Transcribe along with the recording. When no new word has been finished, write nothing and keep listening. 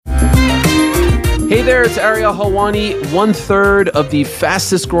Hey there, it's Ariel Helwani, 1/3 of the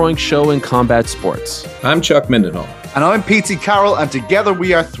fastest growing show in combat sports. I'm Chuck Mindenhall. And I'm P.T. Carroll, and together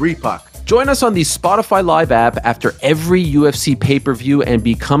we are 3-Pack. Join us on the Spotify Live app after every UFC pay-per-view and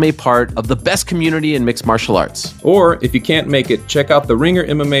become a part of the best community in mixed martial arts. Or, if you can't make it, check out the Ringer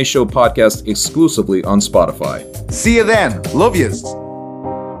MMA Show podcast exclusively on Spotify. See you then. Love yous.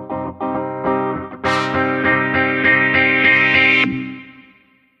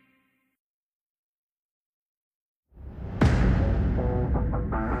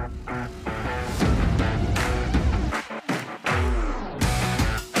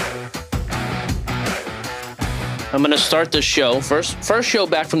 I'm going to start this show, first show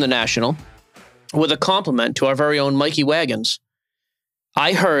back from the National, with a compliment to our very own Mikey Wagons.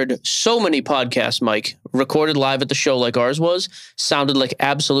 I heard so many podcasts, Mike, recorded live at the show like ours was, sounded like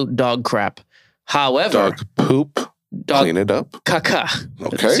absolute dog crap. However... Dog poop? Clean it up? Caca.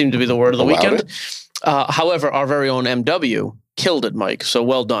 Okay. It seemed to be the word of the Allowed weekend. However, our very own MW killed it, Mike. So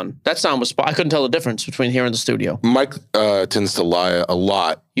well done. That sound was... I couldn't tell the difference between here and the studio. Mike tends to lie a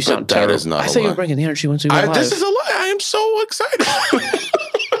lot. You sound terrible. That is not I thought you were bringing the energy once we went live. This is a lie. I am so excited.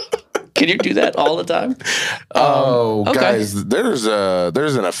 Can you do that all the time? Okay. Guys, there's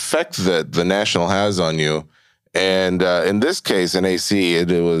an effect that the National has on you. And in this case, in AC, it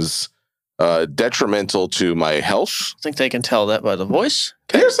was detrimental to my health. I think they can tell that by the voice.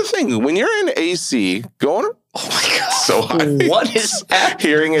 Okay. Here's the thing. When you're in AC, going... Oh my God. So high. What is that?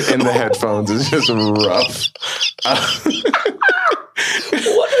 Hearing it in the headphones is just rough.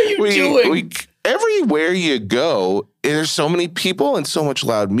 What are you doing? Everywhere you go, there's so many people and so much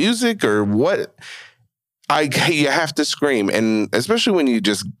loud music or what. You have to scream. And especially when you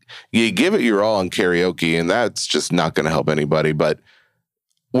give it your all on karaoke, and that's just not going to help anybody. But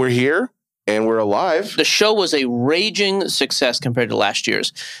we're here. And we're alive. The show was a raging success compared to last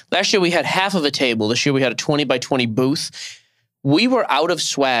year's. Last year, we had half of a table. This year, we had a 20 by 20 booth. We were out of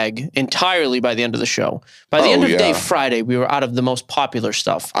swag entirely by the end of the show. By the end of day Friday, we were out of the most popular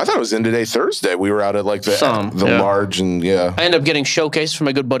stuff. I thought it was end of day Thursday. We were out at like the large and I ended up getting showcased from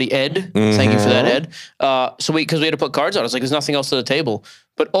my good buddy Ed. Mm-hmm. Thank you for that, Ed. Because we had to put cards out. I was like, there's nothing else to the table.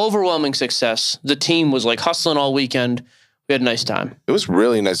 But overwhelming success. The team was like hustling all weekend. We had a nice time. It was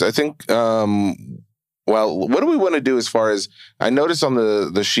really nice. I think, well, what do we want to do as far as, I noticed on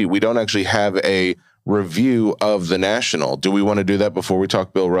the sheet, we don't actually have a review of the National. Do we want to do that before we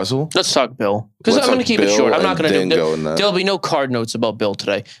talk Bill Russell? Let's talk Bill. Because I'm going to keep it short. I'm not going to do there'll be no card notes about Bill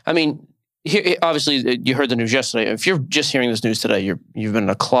today. I mean, here, obviously, you heard the news yesterday. If you're just hearing this news today, you've been in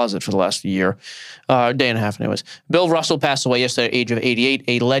a closet for the last year, day and a half anyways. Bill Russell passed away yesterday at the age of 88,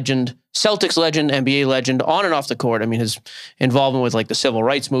 a legend, Celtics legend, NBA legend, on and off the court. I mean, his involvement with like the civil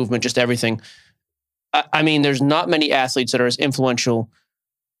rights movement, just everything. I mean, there's not many athletes that are as influential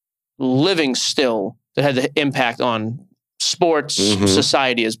living still that had the impact on sports,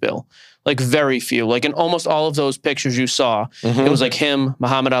 society as Bill. Like very few. Like in almost all of those pictures you saw, it was like him,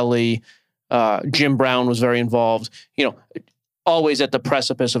 Muhammad Ali, Jim Brown was very involved, always at the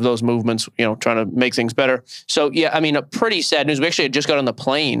precipice of those movements, trying to make things better. So, yeah, I mean, a pretty sad news. We actually had just got on the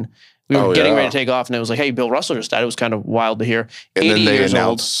plane. We were getting ready to take off, and it was like, hey, Bill Russell just died. It was kind of wild to hear. And then they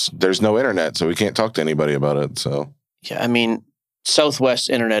announced there's no internet, so we can't talk to anybody about it. So, yeah, I mean, Southwest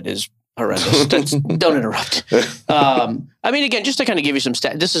internet is horrendous. Don't interrupt. I mean, again, just to kind of give you some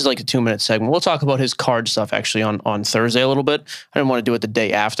stats, this is like a 2-minute segment. We'll talk about his card stuff actually on Thursday a little bit. I didn't want to do it the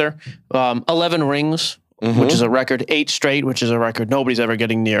day after. 11 rings, which is a record. 8 straight, which is a record nobody's ever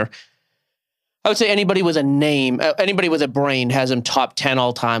getting near. I would say anybody with a name, anybody with a brain has him top 10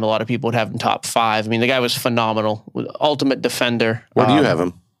 all time. A lot of people would have him top 5. I mean, the guy was phenomenal. Ultimate defender. Where do you have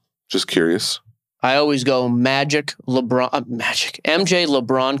him? Just curious. I always go MJ,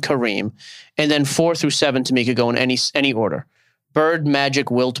 LeBron, Kareem, and then 4 through 7 to me could go in any order. Bird, Magic,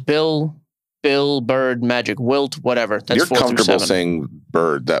 Wilt, Bill, Bird, Magic, Wilt, whatever. That's You're 4 through 7. comfortable saying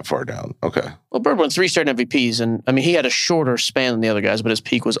Bird that far down. Okay. Well, Bird won 3 straight MVPs, and I mean, he had a shorter span than the other guys, but his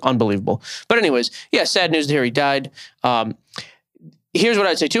peak was unbelievable. But anyways, yeah, sad news to hear he died. Here's what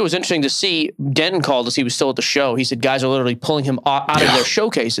I'd say, too. It was interesting to see. Denton called us. He was still at the show. He said guys are literally pulling him out of their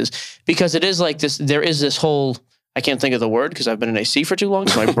showcases because it is like this. There is this whole, I can't think of the word because I've been in AC for too long,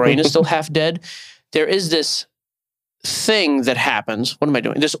 so my brain is still half dead. There is this thing that happens. What am I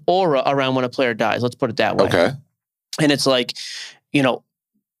doing? This aura around when a player dies. Let's put it that way. Okay. And it's like,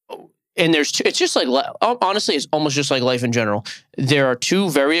 and it's just like, honestly, it's almost just like life in general. There are 2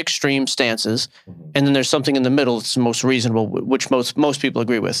 very extreme stances, and then there's something in the middle that's the most reasonable, which most people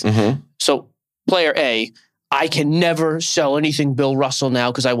agree with. So player A, I can never sell anything Bill Russell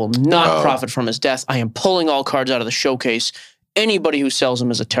now because I will not profit from his death. I am pulling all cards out of the showcase. Anybody who sells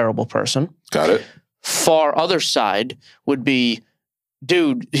him is a terrible person. Got it. far other side would be,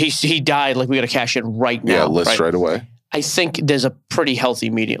 dude, he died. Like, we got to cash in right now. Yeah, list right away. I think there's a pretty healthy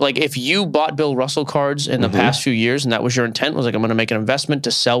medium. Like, if you bought Bill Russell cards in the past few years and that was your intent, was like, I'm going to make an investment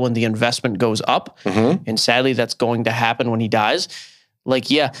to sell when the investment goes up, and sadly that's going to happen when he dies.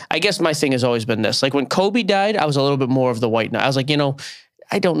 Like, yeah, I guess my thing has always been this. Like, when Kobe died, I was a little bit more of the white knight. I was like,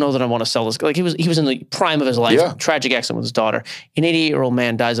 I don't know that I want to sell this. Like, he was in the prime of his life, tragic accident with his daughter. An 88-year-old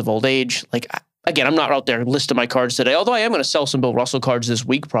man dies of old age. Like, again, I'm not out there listing my cards today, although I am going to sell some Bill Russell cards this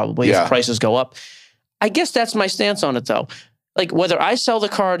week probably if prices go up. I guess that's my stance on it, though. Like, whether I sell the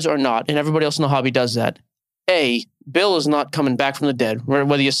cards or not, and everybody else in the hobby does that, Bill is not coming back from the dead,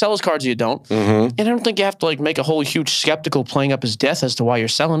 whether you sell his cards or you don't. And I don't think you have to, like, make a whole huge skeptical playing up his death as to why you're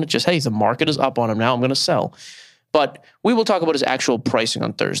selling it. Just, hey, the market is up on him now. I'm going to sell. But we will talk about his actual pricing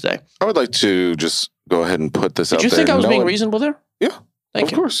on Thursday. I would like to just go ahead and put this out there. Did you think I was being reasonable there? Yeah.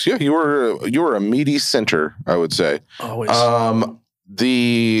 Of course. Yeah, you were a meaty center, I would say. Always. At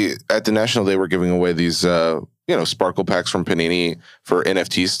the National, they were giving away these sparkle packs from Panini for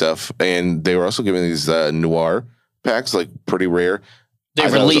NFT stuff, and they were also giving these noir packs, like pretty rare.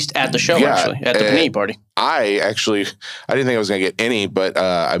 They released at the show, actually, at the Panini party. I didn't think I was going to get any, but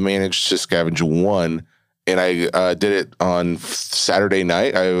I managed to scavenge one, and I did it on Saturday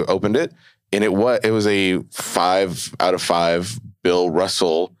night. I opened it, and it was a 5 out of 5 Bill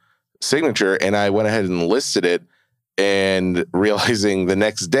Russell signature, and I went ahead and listed it. And realizing the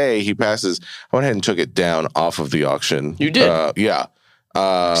next day he passes, I went ahead and took it down off of the auction. You did? Yeah.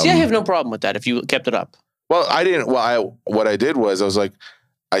 See, I have no problem with that if you kept it up. Well, I didn't. Well, what I did was I was like,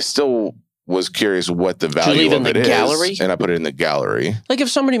 I still was curious what the value of it is. Gallery? And I put it in the gallery. Like, if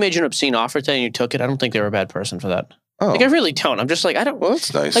somebody made you an obscene offer today and you took it, I don't think they were a bad person for that. Oh. Like, I really don't. I'm just like, I don't. Well,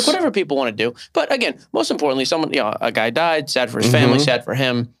 that's nice. Like, whatever people want to do. But again, most importantly, a guy died, sad for his family, sad for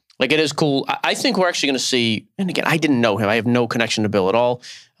him. Like, it is cool. I think we're actually going to see, and again, I didn't know him. I have no connection to Bill at all,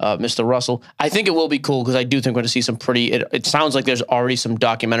 Mr. Russell. I think it will be cool because I do think we're going to see some it sounds like there's already some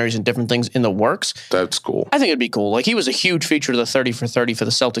documentaries and different things in the works. That's cool. I think it'd be cool. Like, he was a huge feature of the 30 for 30 for the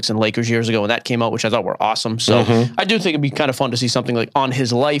Celtics and Lakers years ago when that came out, which I thought were awesome. So I do think it'd be kind of fun to see something like on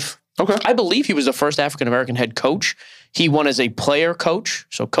his life. Okay. I believe he was the first African-American head coach. He won as a player coach,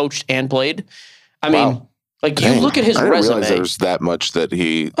 so coached and played. I mean... Like, you look at his resume. I didn't realize there's that much that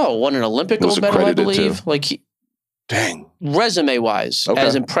he... won an Olympic gold medal, I believe. Like, resume-wise,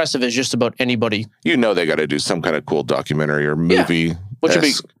 as impressive as just about anybody. They got to do some kind of cool documentary or movie. Yeah. Which would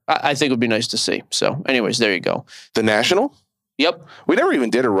be, I think would be nice to see. So, anyways, there you go. The National? Yep. We never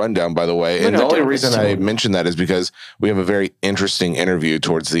even did a rundown, by the way. And the only reason I mentioned that is because we have a very interesting interview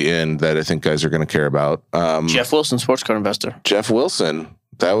towards the end that I think guys are going to care about. Geoff Wilson, sports card investor. Geoff Wilson.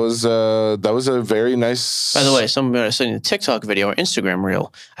 That was a very nice... By the way, someone was sending a TikTok video or Instagram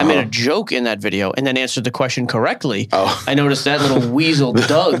reel. I made a joke in that video and then answered the question correctly. I noticed that little weasel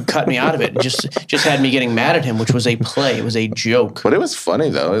Doug cut me out of it. Just had me getting mad at him, which was a play. It was a joke. But it was funny,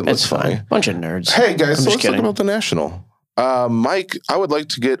 though. It's funny. Bunch of nerds. Hey, guys, so let's talk about the National. Mike, I would like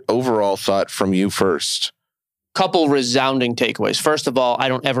to get overall thought from you first. Couple resounding takeaways. First of all, I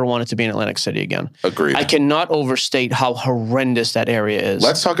don't ever want it to be in Atlantic City again. Agreed. I cannot overstate how horrendous that area is.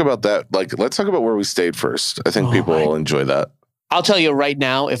 Let's talk about that. Let's talk about where we stayed first. I think people will enjoy that. I'll tell you right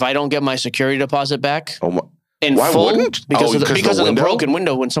now, if I don't get my security deposit back in why full, wouldn't? because of the broken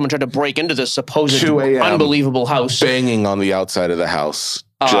window when someone tried to break into this supposed unbelievable house. Banging on the outside of the house.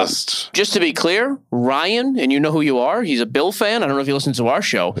 Just to be clear, Ryan, and you know who you are, he's a Bill fan. I don't know if he listens to our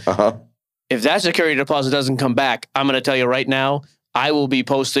show. If that security deposit doesn't come back, I'm going to tell you right now, I will be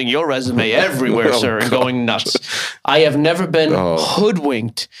posting your resume everywhere, sir, and going nuts. I have never been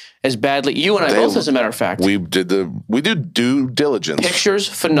hoodwinked as badly. You and I both, as a matter of fact. We do due diligence. Pictures,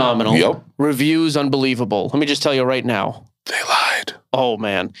 phenomenal. Yep. Reviews, unbelievable. Let me just tell you right now. They lied. Oh,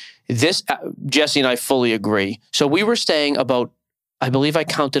 man. This, Jesse and I fully agree. So we were staying about, I believe I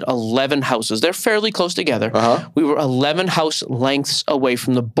counted 11 houses. They're fairly close together. We were 11 house lengths away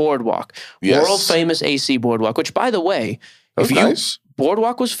from the boardwalk. Yes. World famous AC boardwalk, which, by the way,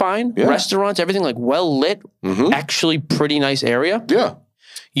 boardwalk was fine. Yeah. Restaurants, everything like well lit. Actually pretty nice area. Yeah.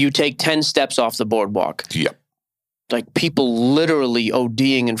 You take 10 steps off the boardwalk. Yep. Like people literally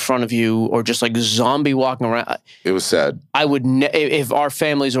ODing in front of you or just like zombie walking around. It was sad. I would, if our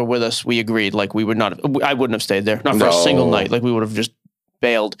families were with us, we agreed. Like we would not, I wouldn't have stayed there. Not for a single night. Like we would have just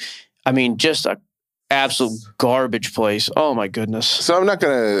bailed. I mean, just a absolute garbage place. Oh my goodness. So I'm not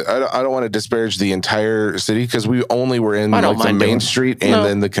going to, I don't want to disparage the entire city because we only were in like the main street and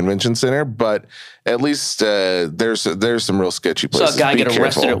then the convention center, but at least there's some real sketchy places. So a guy get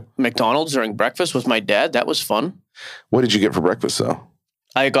arrested at McDonald's during breakfast with my dad. That was fun. What did you get for breakfast though?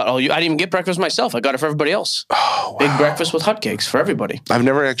 I didn't even get breakfast myself. I got it for everybody else. Oh, wow. Big breakfast with hotcakes for everybody. I've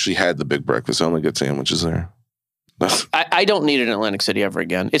never actually had the big breakfast. I only get sandwiches there. I don't need it in Atlantic City ever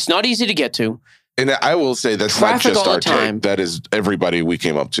again. It's not easy to get to. And I will say that's traffic not just all our the time. take. That is everybody we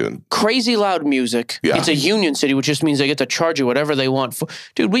came up to. Crazy loud music. Yeah. It's a union city, which just means they get to charge you whatever they want.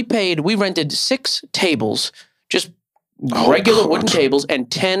 Dude, we rented 6 tables, just regular wooden tables, and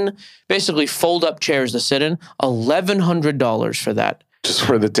 10 basically fold-up chairs to sit in. $1,100 for that. Just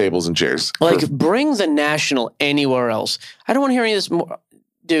for the tables and chairs. Like, bring the National anywhere else. I don't want to hear any of this more.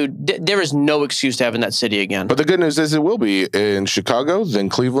 Dude, there is no excuse to have in that city again. But the good news is it will be in Chicago, then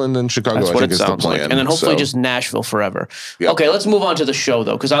Cleveland, then Chicago. That's what it sounds like. And then hopefully just Nashville forever. Yep. Okay, let's move on to the show,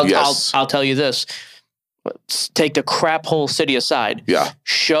 though, because I'll tell you this. Let's take the crap hole city aside. Yeah.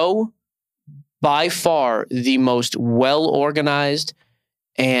 Show, by far, the most well-organized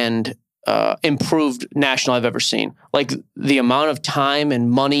and improved National I've ever seen. Like, the amount of time and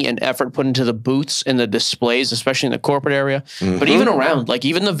money and effort put into the booths and the displays, especially in the corporate area, but even around, like,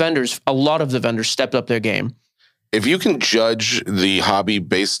 even the vendors, a lot of the vendors stepped up their game. If you can judge the hobby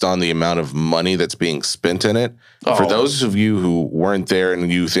based on the amount of money that's being spent in it, for those of you who weren't there and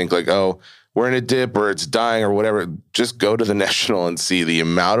you think like, oh, we're in a dip or it's dying or whatever, just go to the National and see the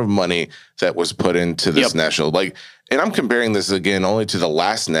amount of money that was put into this National. Like, and I'm comparing this again only to the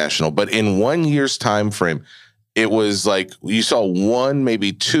last National, but in 1 year's time frame, it was like you saw 1,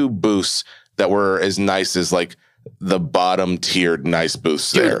 maybe 2 booths that were as nice as like the bottom tiered nice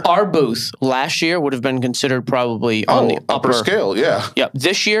booths. Dude, there. Our booth last year would have been considered probably on the upper scale. Yeah. Yeah.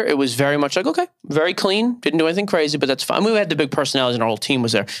 This year it was very much like, okay, very clean. Didn't do anything crazy, but that's fine. We had the big personalities and our whole team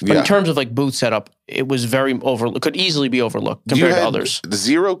was there. But in terms of like booth setup, it was very could easily be overlooked compared to others.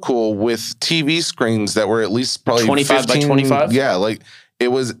 Zero Cool with TV screens that were at least probably 25 by 25. Yeah. Like it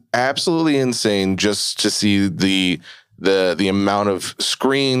was absolutely insane just to see the amount of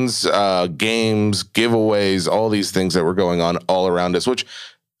screens, games, giveaways, all these things that were going on all around us, which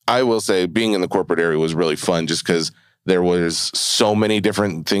I will say being in the corporate area was really fun just because there was so many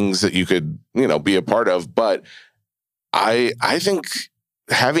different things that you could, be a part of. But I think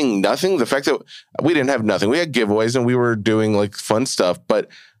having nothing, the fact that we didn't have nothing, we had giveaways and we were doing like fun stuff, but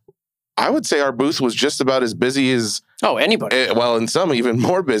I would say our booth was just about as busy as anybody. Well, and some even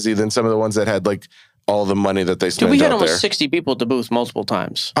more busy than some of the ones that had like all the money that they spent. Dude, we had out almost there. 60 people at the booth multiple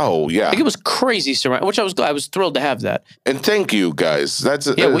times. Oh yeah, like it was crazy surround, which I was thrilled to have that. And thank you guys.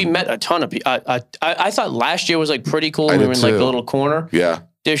 That's we met a ton of people. I thought last year was like pretty cool. We were in like the little corner. Yeah.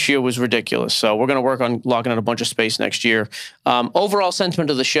 This year was ridiculous. So we're going to work on locking out a bunch of space next year. Overall sentiment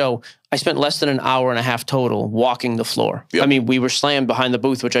of the show, I spent less than an hour and a half total walking the floor. Yep. I mean, we were slammed behind the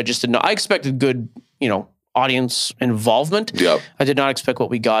booth, which I just didn't know. I expected good, audience involvement. Yep. I did not expect what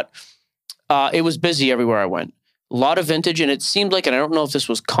we got. It was busy everywhere I went. A lot of vintage, and it seemed like, and I don't know if this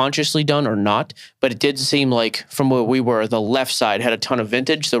was consciously done or not, but it did seem like from where we were, the left side had a ton of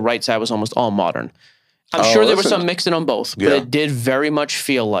vintage. The right side was almost all modern. I'm sure there was some mixed in on both, but it did very much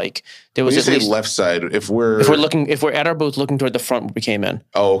feel like there was at least left side. If we're at our booth looking toward the front where we came in.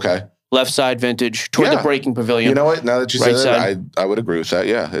 Oh, okay. Left side vintage toward the breaking pavilion. You know what? Now that you say that, I would agree with that.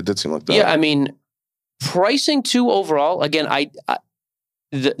 Yeah, it did seem like that. Yeah, I mean, pricing too overall. Again,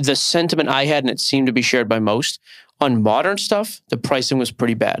 the sentiment I had, and it seemed to be shared by most, on modern stuff, the pricing was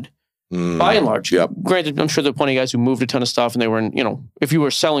pretty bad. By and large. Yep. Granted, I'm sure there are plenty of guys who moved a ton of stuff and they were in, if you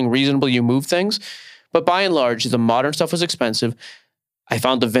were selling reasonably, you moved things. But by and large, the modern stuff was expensive. I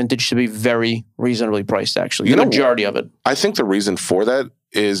found the vintage to be very reasonably priced, actually. The majority of it. I think the reason for that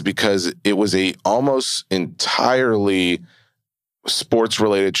is because it was a almost entirely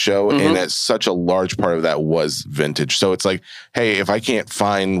sports-related show, and that such a large part of that was vintage. So it's like, hey, if I can't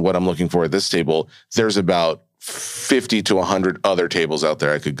find what I'm looking for at this table, there's about 50 to 100 other tables out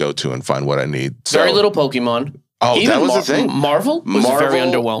there I could go to and find what I need. So, very little Pokemon. Oh, even that was the thing. Marvel was very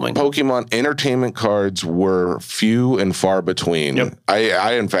underwhelming. Pokemon entertainment cards were few and far between. Yep.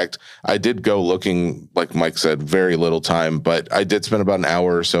 In fact, I did go looking, like Mike said, very little time, but I did spend about an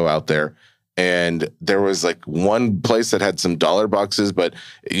hour or so out there. And there was like one place that had some dollar boxes, but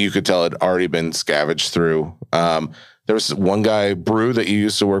you could tell it had already been scavenged through. There was one guy, Brew, that you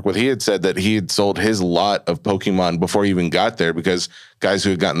used to work with. He had said that he had sold his lot of Pokemon before he even got there because guys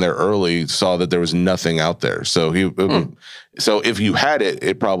who had gotten there early saw that there was nothing out there. So so if you had it,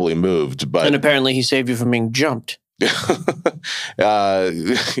 it probably moved. And apparently he saved you from being jumped. You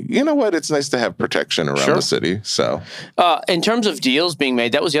know what? It's nice to have protection around the city. So in terms of deals being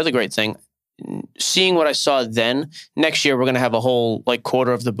made, that was the other great thing. Seeing what I saw then, next year we're going to have a whole like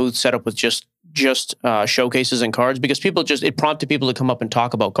quarter of the booth set up with just just showcases and cards because it prompted people to come up and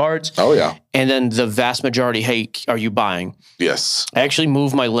talk about cards. Oh, yeah. And then the vast majority, hey, are you buying? Yes. I actually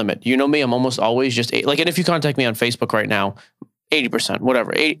moved my limit. You know me, I'm almost always just, and if you contact me on Facebook right now, 80%,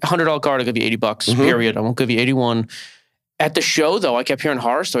 whatever. $100 card, I'll give you $80, period. I won't give you 81. At the show, though, I kept hearing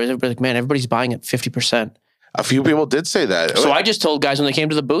horror stories. Everybody's like, man, everybody's buying at 50%. A few people did say that. So I just told guys when they came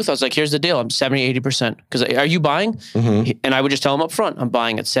to the booth, I was like, here's the deal. I'm 70, 80%. Because are you buying? And I would just tell them up front, I'm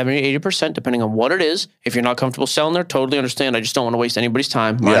buying at 70, 80%, depending on what it is. If you're not comfortable selling there, totally understand. I just don't want to waste anybody's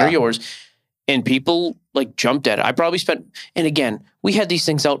time, mine or yours. And people jumped at it. I probably spent, and again, we had these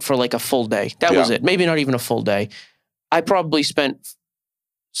things out for a full day. That was it. Maybe not even a full day. I probably spent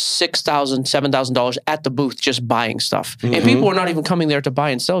 $6,000, $7,000 at the booth just buying stuff. And people were not even coming there to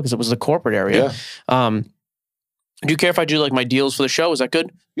buy and sell because it was the corporate area. Do you care if I do my deals for the show? Is that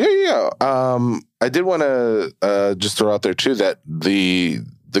good? Yeah. I did want to just throw out there too that the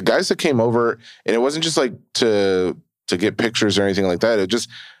guys that came over, and it wasn't just to get pictures or anything like that. It just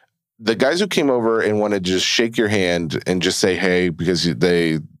the guys who came over and wanted to just shake your hand and just say hey because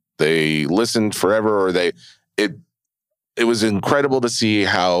they listened forever or it was incredible to see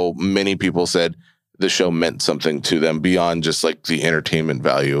how many people said the show meant something to them beyond just the entertainment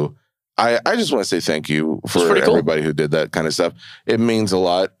value. I just want to say thank you for everybody who did that kind of stuff. It means a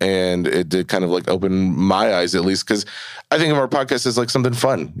lot, and it did kind of open my eyes at least because I think of our podcast as something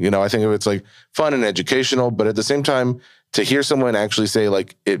fun. I think of it's fun and educational, but at the same time, to hear someone actually say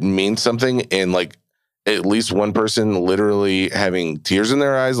it means something and at least one person literally having tears in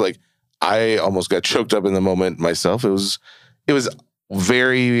their eyes, I almost got choked up in the moment myself. It was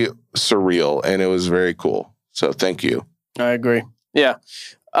very surreal and it was very cool. So thank you. I agree. Yeah.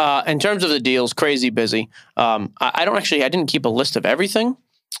 In terms of the deals, crazy busy. I didn't keep a list of everything.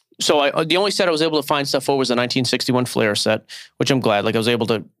 So the only set I was able to find stuff for was the 1961 Flair set, which I'm glad. I was able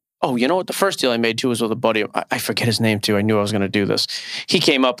to, you know what? The first deal I made too was with a buddy. I forget his name too. I knew I was going to do this. He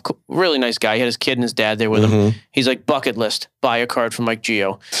came up, really nice guy. He had his kid and his dad there with him. He's like, bucket list, buy a card from Mike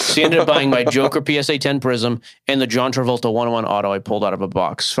Geo. So he ended up buying my Joker PSA 10 Prism and the John Travolta 101 auto I pulled out of a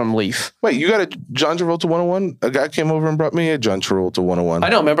box from Leaf. Wait, you got a John Travolta 101? A guy came over and brought me a John Travolta 101. I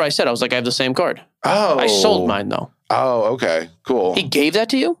know. Remember I said, I was like, I have the same card. Oh. I sold mine though. Oh, okay. Cool. He gave that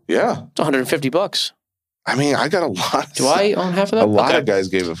to you? Yeah. It's $150. I mean, I got a lot. Do I own half of that? A lot of guys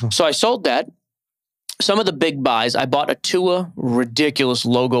gave it. So I sold that. Some of the big buys, I bought a Tua ridiculous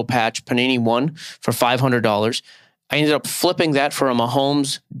logo patch Panini 1 for $500. I ended up flipping that for a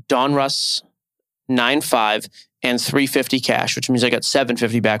Mahomes Donruss 9.5 and $350 cash, which means I got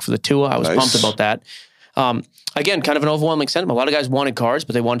 $750 back for the Tua. I was pumped about that. Again, kind of an overwhelming sentiment. A lot of guys wanted cards,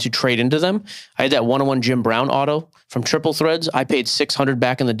 but they wanted to trade into them. I had that 101 Jim Brown auto from Triple Threads. I paid $600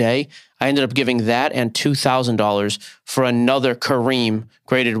 back in the day. I ended up giving that and $2,000 for another Kareem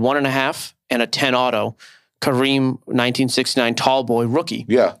graded 1.5 and a 10 auto. Kareem 1969 tall boy rookie.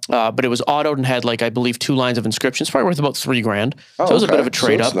 Yeah. But it was autoed and had I believe 2 lines of inscriptions, probably worth about $3,000. So it was a bit of a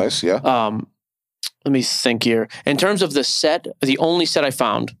trade up. Nice, yeah. Let me think here. In terms of the set, the only set I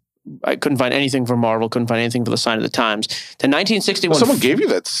found, I couldn't find anything for Marvel, couldn't find anything for the Sign of the Times. The 1961... Someone gave you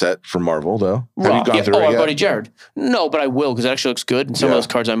that set for Marvel, though. Have you gone through it yet? Our buddy Jared. No, but I will, because it actually looks good. And some of those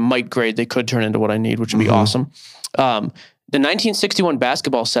cards I might grade. They could turn into what I need, which would be awesome. The 1961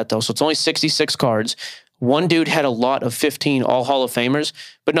 basketball set, though, so it's only 66 cards. One dude had a lot of 15 all Hall of Famers,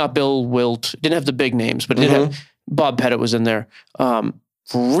 but not Bill Wilt. Didn't have the big names, but it did have... Bob Pettit was in there.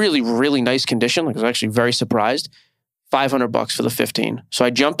 Really, really nice condition. I was actually very surprised. $500 for the 15. So I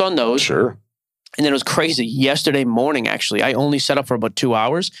jumped on those. Sure. And then it was crazy. Yesterday morning, actually, I only set up for about 2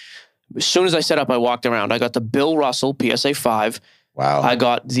 hours. As soon as I set up, I walked around. I got the Bill Russell PSA 5. Wow. I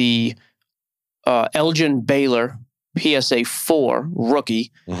got the Elgin Baylor PSA 4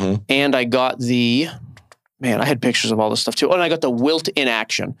 rookie. And I got the, I had pictures of all this stuff too. Oh, and I got the Wilt in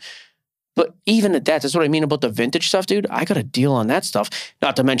action. But even at that's what I mean about the vintage stuff, dude. I got a deal on that stuff.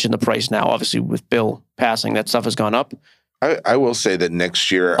 Not to mention the price now. Obviously, with Bill passing, that stuff has gone up. I will say that next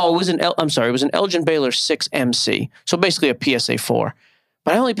year... Oh, it was it was an Elgin Baylor 6 MC. So basically a PSA 4.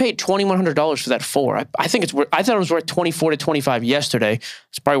 But I only paid $2,100 for that 4. I think it's worth... I thought it was worth $24 to $25 yesterday.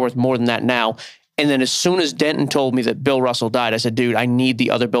 It's probably worth more than that now. And then as soon as Denton told me that Bill Russell died, I said, dude, I need the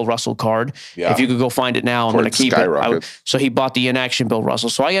other Bill Russell card. Yeah. If you could go find it now, I'm going to keep it. So he bought the in-action Bill Russell.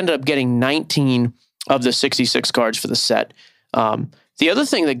 So I ended up getting 19 of the 66 cards for the set. The other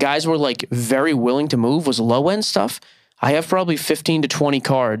thing that guys were very willing to move was low-end stuff. I have probably 15 to 20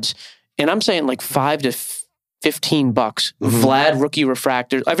 cards, and I'm saying $5 to $15. Vlad rookie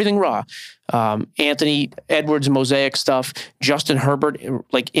refractors, everything raw. Anthony Edwards mosaic stuff. Justin Herbert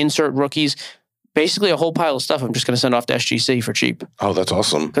insert rookies. Basically a whole pile of stuff I'm just going to send off to SGC for cheap. Oh, that's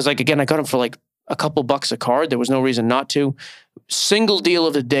awesome. Because again, I got them for a couple bucks a card. There was no reason not to. Single deal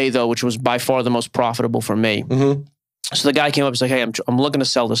of the day, though, which was by far the most profitable for me. Mm-hmm. So the guy came up and was like, hey, I'm looking to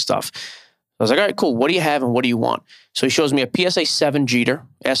sell this stuff. I was like, all right, cool. What do you have and what do you want? So he shows me a PSA 7 Jeter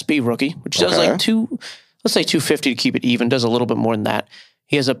SP rookie, which does like let's say 250 to keep it even, does a little bit more than that.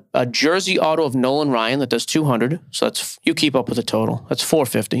 He has a jersey auto of Nolan Ryan that does 200. So that's, you keep up with the total. That's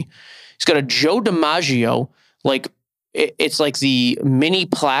 450. He's got a Joe DiMaggio, like it's like the mini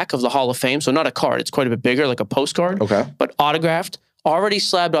plaque of the Hall of Fame. So not a card. It's quite a bit bigger, like a postcard. Okay. But autographed, already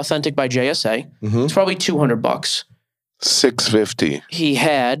slabbed authentic by JSA. Mm-hmm. It's probably $200. $650. He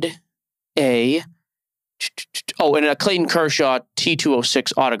had and a Clayton Kershaw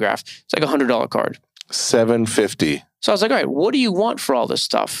T206 autograph. It's like $100 card. $750. So I was like, all right, what do you want for all this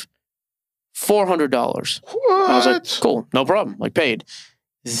stuff? $400. What? I was like, cool, no problem. Like paid.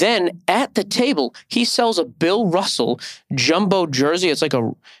 Then at the table, he sells a Bill Russell jumbo jersey. It's like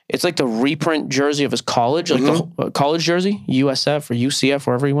the reprint jersey of his college, like the college jersey, USF or UCF,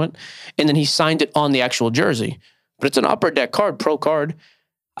 wherever he went. And then he signed it on the actual jersey. But it's an Upper Deck card, pro card.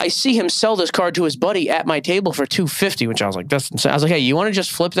 I see him sell this card to his buddy at my table for $250, which I was like, that's insane. I was like, hey, you want to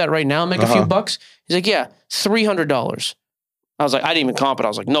just flip that right now and make a few bucks? He's like, yeah, $300. I was like, I didn't even comp it. I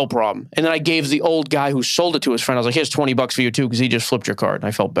was like, no problem. And then I gave the old guy who sold it to his friend, I was like, here's $20 for you too, because he just flipped your card. And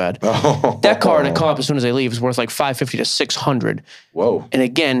I felt bad. That card at comp, as soon as they leave, is worth like $550 to $600. Whoa. And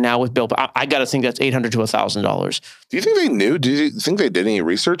again, now with Bill, I got to think that's $800 to $1,000. Do you think they knew? Do you think they did any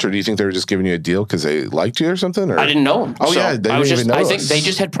research, or do you think they were just giving you a deal because they liked you or something? Or? I didn't know him. Oh, so yeah. I think they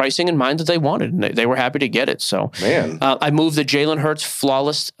just had pricing in mind that they wanted, and they were happy to get it. So, man, I moved the Jalen Hurts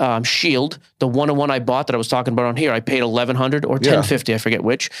Flawless Shield, the 1-on-1 I bought that I was talking about on here. I paid $1,100 or $1,050, I forget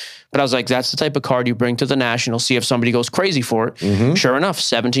which. But I was like, that's the type of card you bring to the National, see if somebody goes crazy for it. Mm-hmm. Sure enough,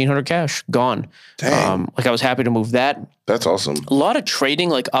 $1,700 cash, gone. Dang. Like I was happy to move that. That's awesome. A lot of trading,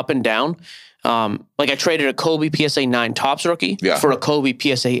 like up and down. Like I traded a Kobe PSA 9 Topps rookie for a Kobe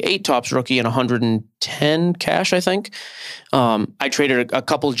PSA 8 Topps rookie and 110 cash, I think. I traded a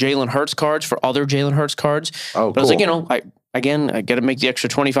couple of Jalen Hurts cards for other Jalen Hurts cards. Oh, but I was like, I got to make the extra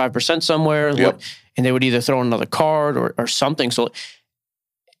 25% somewhere. Yep. And they would either throw another card or something. So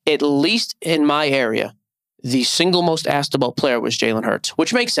at least in my area, the single most asked about player was Jalen Hurts,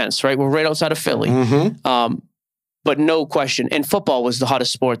 which makes sense, right? We're right outside of Philly. Mm-hmm. But no question. And football was the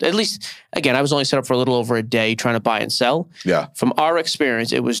hottest sport. At least, again, I was only set up for a little over a day trying to buy and sell. Yeah. From our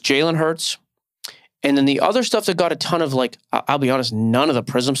experience, it was Jalen Hurts. And then the other stuff that got a ton of, like, I'll be honest, none of the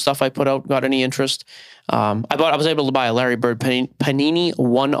Prism stuff I put out got any interest. I was able to buy a Larry Bird Panini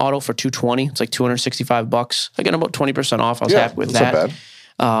 1 auto for $220. It's like $265. I got about 20% off. I was happy with that.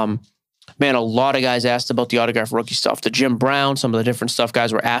 Not bad. Man, a lot of guys asked about the autograph rookie stuff. The Jim Brown, some of the different stuff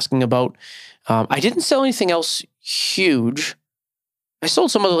guys were asking about. I didn't sell anything else huge. I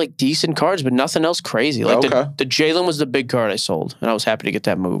sold some of the like decent cards, but nothing else crazy. Like the Jalen was the big card I sold, and I was happy to get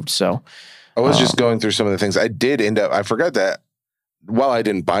that moved. So I was just going through some of the things. I did end up, I forgot that while I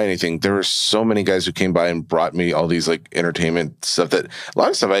didn't buy anything, there were so many guys who came by and brought me all these like entertainment stuff that a lot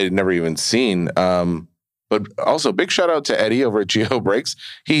of stuff I had never even seen. But also big shout out to Eddie over at Geo Breaks.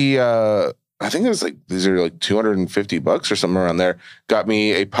 He, I think it was like, these are like $250 or something around there. Got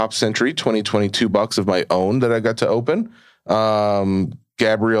me a Pop Century 2022 box of my own that I got to open.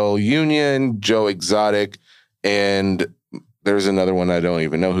 Gabrielle Union, Joe Exotic, and there's another one I don't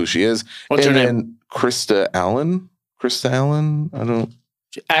even know who she is. What's her name? Krista Allen. I don't.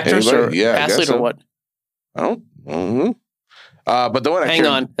 Actress anybody? or athlete or what? I don't know. But the one Hang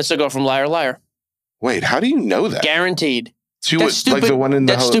on. That's the girl from Liar Liar. Wait, how do you know that? Guaranteed. That stupid, like the one in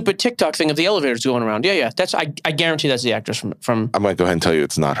the stupid TikTok thing of the elevators going around. Yeah. That's I guarantee that's the actress from. I might go ahead and tell you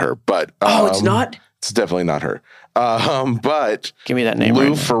it's not her, but it's not. It's definitely not her. But give me that name.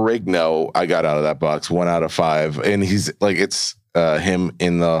 Lou Ferrigno, I got out of that box 1 out of 5, and he's like it's him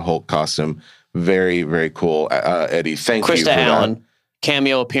in the Hulk costume. Very, very cool. Eddie, thank you for Allen, that.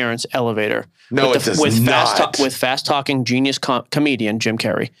 Cameo appearance, elevator. No, it does not. With fast-talking genius comedian Jim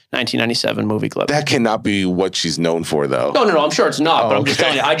Carrey, 1997 movie clip. That cannot be what she's known for, though. No. I'm sure it's not, but I'm just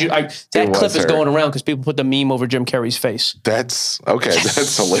telling you. That clip is going around because people put the meme over Jim Carrey's face. That's okay. Yes.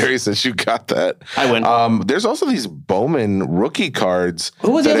 That's hilarious that you got that. I win. There's also these Bowman rookie cards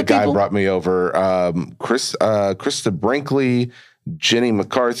that a guy brought me over. Krista Brinkley, Jenny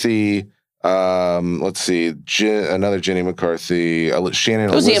McCarthy. Let's see, another Jenny McCarthy, Shannon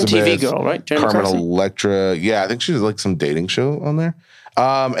Elizabeth. It was the MTV girl, right? Jenny Carmen McCarthy? Electra. Yeah, I think she was like some dating show on there.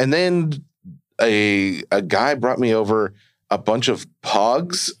 And then a guy brought me over a bunch of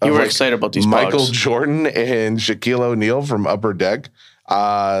Pogs. You were excited about these Michael Pogs. Jordan and Shaquille O'Neal from Upper Deck.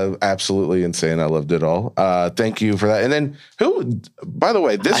 Absolutely insane. I loved it all. Thank you for that. And then by the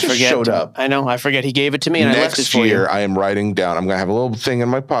way, this just showed up. I know. I forget. He gave it to me and I left it for you. Next year, I am writing down. I'm going to have a little thing in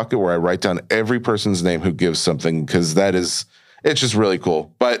my pocket where I write down every person's name who gives something because it's just really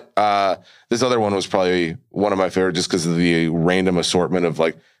cool. But this other one was probably one of my favorite just because of the random assortment of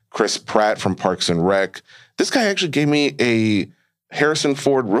like Chris Pratt from Parks and Rec. This guy actually gave me a Harrison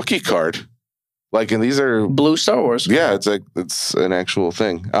Ford rookie card. Like, and these are blue Star Wars. Yeah, it's an actual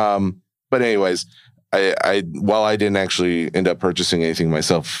thing. But anyways, while I didn't actually end up purchasing anything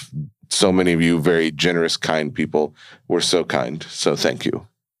myself, so many of you very generous, kind people were so kind. So thank you.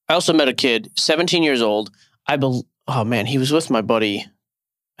 I also met a kid, 17 years old. Oh man, he was with my buddy.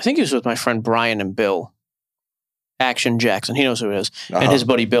 I think he was with my friend Brian and Bill. Action Jackson. He knows who it is. And his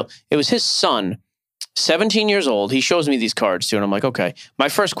buddy Bill. It was his son. 17 years old. He shows me these cards too. And I'm like, okay. My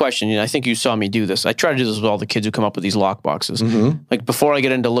first question, I think you saw me do this. I try to do this with all the kids who come up with these lock boxes. Like before I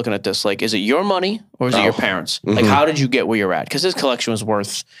get into looking at this, like, is it your money or is it your parents? Like, how did you get where you're at? Because his collection was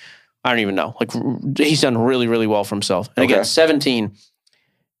worth, I don't even know. Like, he's done really, really well for himself. And again, 17,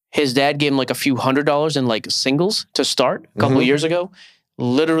 his dad gave him like a few $100s in like singles to start a couple of years ago.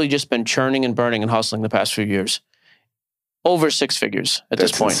 Literally just been churning and burning and hustling the past few years. Over 6 figures at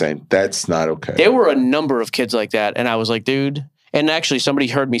this point. That's insane. That's not okay. There were a number of kids like that. And I was like, dude. And actually, somebody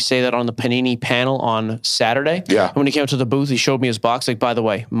heard me say that on the Panini panel on Saturday. Yeah. And when he came to the booth, he showed me his box. Like, by the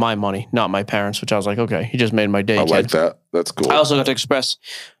way, my money, not my parents, which I was like, okay, he just made my day, I kid. like that. That's cool. I also got to express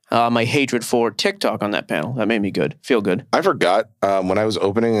my hatred for TikTok on that panel. That made me good. Feel good. I forgot when I was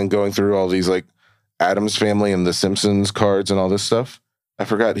opening and going through all these like Addams Family and The Simpsons cards and all this stuff. I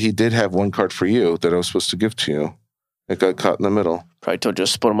forgot he did have one card for you that I was supposed to give to you. It got caught in the middle. Probably told you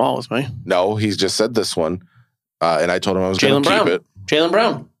to split them all with me. No, he's just said this one. And I told him I was going to keep it. Jaylen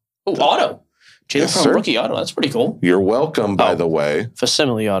Brown. Oh, auto. Jaylen Brown rookie auto. That's pretty cool. You're welcome, by the way.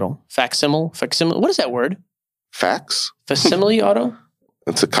 Facsimile auto. Facsimile. What is that word? Fax? Facsimile auto?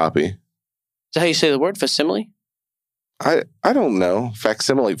 It's a copy. Is that how you say the word? Facsimile? I don't know.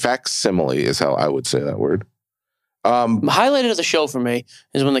 Facsimile. Facsimile is how I would say that word. Highlight of the show for me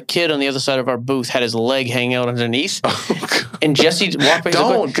is when the kid on the other side of our booth had his leg hanging out underneath, and Jesse walked back.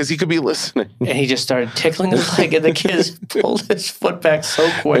 Don't, because he could be listening. And he just started tickling his leg, and the kid pulled his foot back so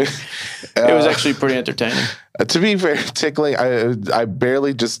quick. It was actually pretty entertaining. To be fair, tickling, I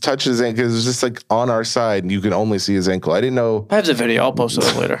barely just touched his ankle. It was just like on our side, and you can only see his ankle. I didn't know. I have the video. I'll post it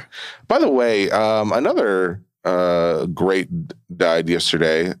up later. By the way, another great died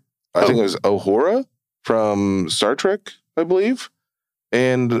yesterday. I think it was Uhura from Star Trek, I believe.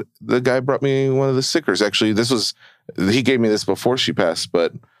 And the guy brought me one of the stickers. Actually, he gave me this before she passed,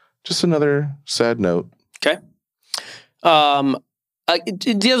 but just another sad note. Okay.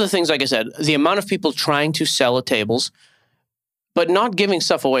 The other things, like I said, the amount of people trying to sell at tables, but not giving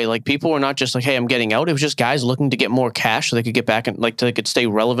stuff away. Like, people were not just like, hey, I'm getting out. It was just guys looking to get more cash so they could get back and like they could stay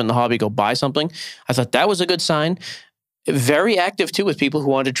relevant in the hobby, go buy something. I thought that was a good sign. Very active too with people who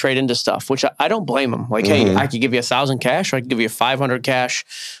wanted to trade into stuff, which I don't blame them. Like, hey, I could give you 1,000 cash, or I could give you 500 cash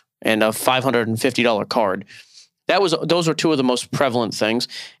and a $550 card. Those were two of the most prevalent things.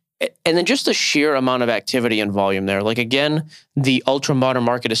 And then just the sheer amount of activity and volume there. Like, again, the ultra modern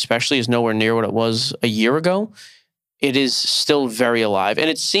market especially is nowhere near what it was a year ago. It is still very alive. And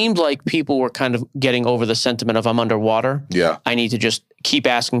it seemed like people were kind of getting over the sentiment of I'm underwater. Yeah. I need to just keep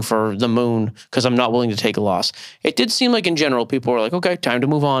asking for the moon because I'm not willing to take a loss. It did seem like in general, people were like, okay, time to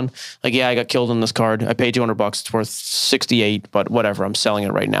move on. Like, yeah, I got killed on this card. I paid $200. It's worth 68, but whatever. I'm selling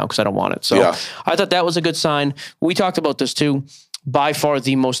it right now because I don't want it. So I thought that was a good sign. We talked about this too. By far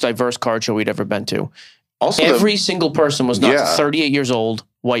the most diverse card show we'd ever been to. Also, every single person was not 38 years old,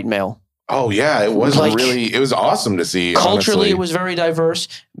 white male. Oh, yeah. It was it was awesome to see. Culturally, honestly. It was very diverse.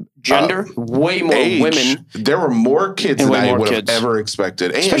 Gender, way more women. There were more kids than I would have ever expected.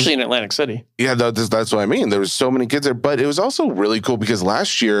 And, especially in Atlantic City. Yeah, that's what I mean. There was so many kids there. But it was also really cool because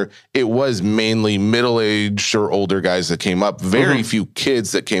last year, it was mainly middle-aged or older guys that came up. Very few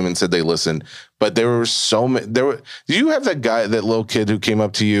kids that came and said they listened. But there were so many. Do you have that little kid who came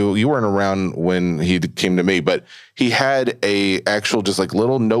up to you? You weren't around when he came to me, but he had a actual just like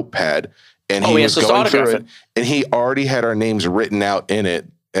little notepad, and he was going through it, and he already had our names written out in it.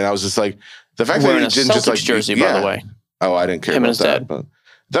 And I was just like, the fact that he didn't just like jersey, by the way. Oh, I didn't care about that. But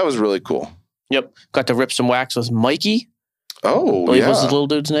that was really cool. Yep, got to rip some wax with Mikey. Oh, I believe was the little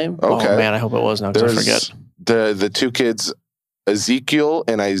dude's name. Okay. Oh man, I hope it was now because I forget. The two kids, Ezekiel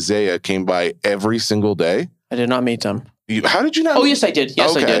and Isaiah, came by every single day. I did not meet them. How did you not? Oh, yes, I did.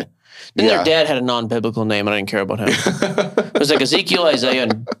 Yes, I did. Then their dad had a non-biblical name, and I didn't care about him. It was like Ezekiel, Isaiah,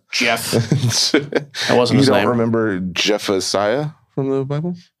 and Jeff. That wasn't his name. You don't remember Jephiah from the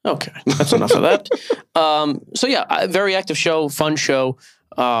Bible. Okay, that's enough of that. So yeah, very active show, fun show.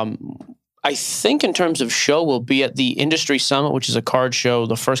 I think in terms of show, we'll be at the Industry Summit, which is a card show,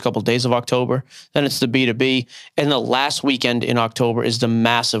 the first couple of days of October. Then it's the B2B. And the last weekend in October is the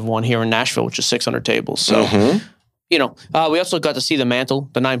massive one here in Nashville, which is 600 tables. So, we also got to see the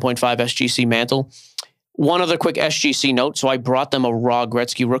mantle, the 9.5 SGC mantle. One other quick SGC note. So I brought them a raw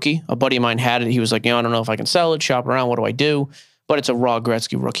Gretzky rookie. A buddy of mine had it. He was like, I don't know if I can sell it, shop around. What do I do? But it's a raw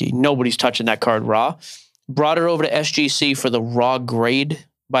Gretzky rookie. Nobody's touching that card raw. Brought it over to SGC for the raw grade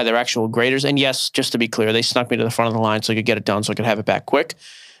by their actual graders. And yes, just to be clear, they snuck me to the front of the line so I could get it done so I could have it back quick.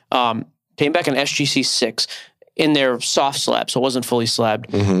 Came back in SGC 6 in their soft slab, so it wasn't fully slabbed.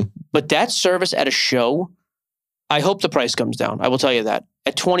 But that service at a show, I hope the price comes down. I will tell you that.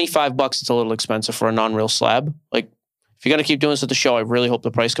 At $25, it's a little expensive for a non-real slab. Like, if you're going to keep doing this at the show, I really hope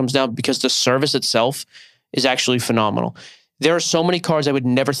the price comes down because the service itself is actually phenomenal. There are so many cards I would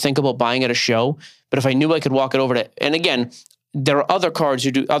never think about buying at a show, but if I knew I could walk it over to, and again, there are other guys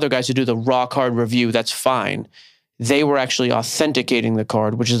who do the raw card review. That's fine. They were actually authenticating the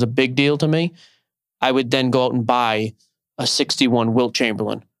card, which is a big deal to me. I would then go out and buy a 61 Wilt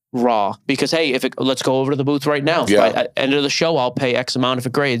Chamberlain raw because, hey, let's go over to the booth right now. Yeah. At the end of the show, I'll pay X amount if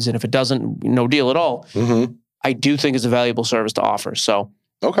it grades, and if it doesn't, no deal at all. I do think it's a valuable service to offer. So,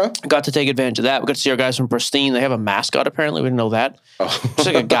 I got to take advantage of that. We got to see our guys from Pristine. They have a mascot, apparently. We didn't know that. It's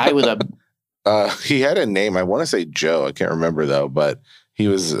like a guy with a... He had a name. I want to say Joe. I can't remember, though. But he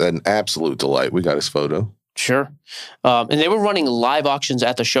was an absolute delight. We got his photo. Sure. And they were running live auctions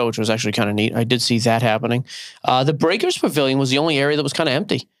at the show, which was actually kind of neat. I did see that happening. The Breakers Pavilion was the only area that was kind of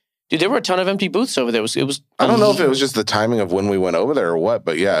empty. Dude, there were a ton of empty booths over there. It was. I don't know if it was just the timing of when we went over there or what,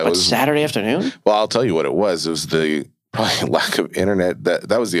 but yeah. It was Saturday afternoon? Well, I'll tell you what it was. It was the... probably lack of internet.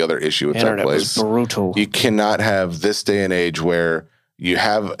 That was the other issue with that place. Was brutal. You cannot have this day and age where you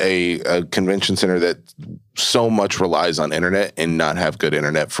have a convention center that so much relies on internet and not have good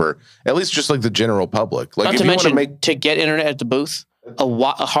internet for at least just like the general public. Like, not to mention, to get internet at the booth,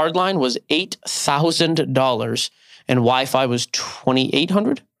 a hard line was $8,000 and Wi-Fi was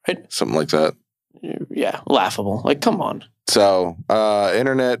 $2,800, right? Something like that. Yeah, laughable. Like, come on. So,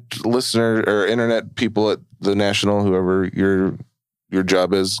 internet listener or internet people at the National, whoever your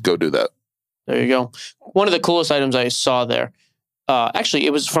job is, go do that. There you go. One of the coolest items I saw there, actually,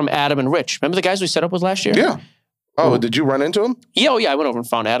 it was from Adam and Rich. Remember the guys we set up with last year? Yeah. Oh, did you run into him? Yeah, I went over and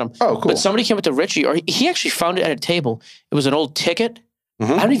found Adam. Oh, cool. But somebody came up to Richie, or he actually found it at a table. It was an old ticket.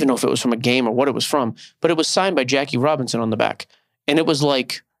 I don't even know if it was from a game or what it was from, but it was signed by Jackie Robinson on the back. And it was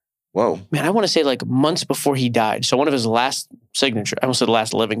like... Whoa. Man, I want to say like months before he died. So one of his last signature, I almost said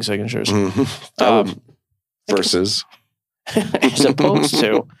last living signatures. Versus. As opposed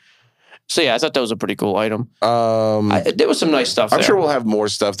to. So yeah, I thought that was a pretty cool item. There was some nice stuff I'm sure we'll have more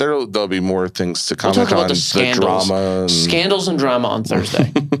stuff. There'll be more things to comment we'll talk about on. the scandals. Drama. Scandals and drama on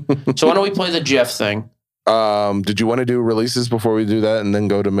Thursday. So why don't we play the Geoff thing? Did you want to do releases before we do that and then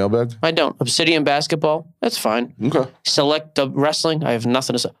go to Mailbag? I don't. Obsidian Basketball, that's fine. Okay. Select Wrestling, I have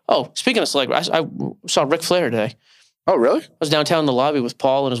nothing to say. Oh, speaking of Select, I saw Ric Flair today. Oh, really? I was downtown in the lobby with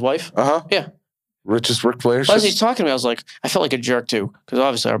Paul and his wife. Yeah. Richest Ric Flair? As he's talking to me, I was like, I felt like a jerk too, because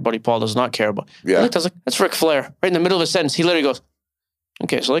obviously our buddy Paul does not care about. Yeah. I was like, that's Ric Flair. Right in the middle of a sentence, he literally goes,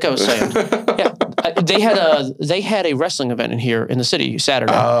 okay, so like I was saying, yeah, they had a wrestling event in here in the city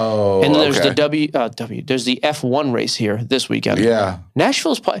Saturday. Oh, and then there's the there's the F1 race here this weekend. Yeah,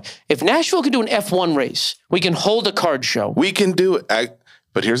 if Nashville could do an F1 race, we can hold a card show. We can do it.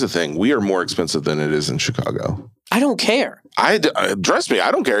 But here's the thing: we are more expensive than it is in Chicago. I don't care. Trust me,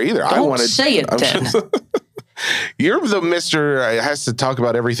 I don't care either. Don't say it then. You're the Mr. Has to talk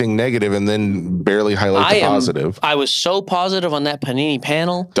about everything negative and then barely highlight the positive. I was so positive on that Panini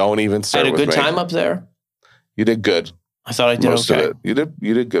panel. Don't even start. I had a good time up there. You did good. I thought I did most okay. of it.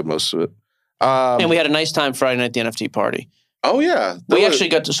 You did good most of it. And we had a nice time Friday night at the NFT party. Oh yeah, we actually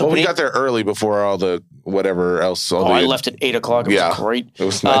got to. We got there early before all the whatever else. I left at 8 o'clock. It was great. It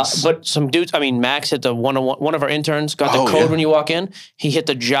was nice. But some dudes. I mean, Max hit the 101. One of our interns got the code when you walk in. He hit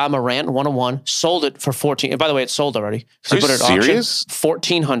the Ja Morant 101. Sold it for 14. And by the way, it's sold already. Are you serious?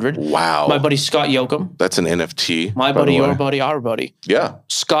 1,400. Wow. My buddy Scott Yoakum. That's an NFT. My buddy, your buddy, our buddy. Yeah.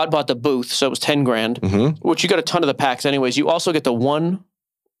 Scott bought the booth, so it was 10 grand. Which you got a ton of the packs, anyways. You also get the one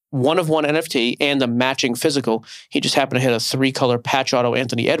of one NFT and the matching physical. He just happened to hit a 3-color patch auto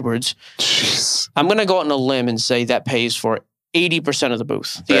Anthony Edwards. Jeez. I'm going to go out on a limb and say that pays for 80% of the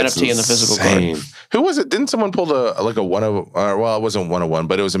booth, the NFT and the physical card. Who was it? Didn't someone pull a 101? Well, it wasn't 101,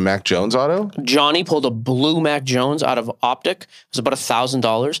 but it was a Mac Jones auto? Johnny pulled a blue Mac Jones out of Optic. It was about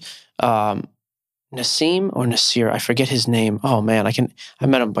 $1,000. Nassim or Nasir, I forget his name. Oh man, I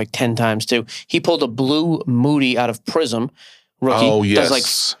met him like 10 times too. He pulled a blue Moody out of Prism rookie. Oh yes. That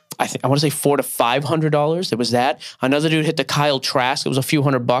was like, I want to say $400 to $500. It was that. Another dude hit the Kyle Trask. It was a few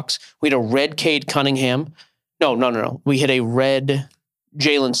 $100. We had a red Cade Cunningham. No. We hit a red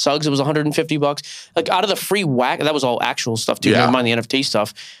Jalen Suggs. It was $150. Like out of the free whack, that was all actual stuff too. Never mind the NFT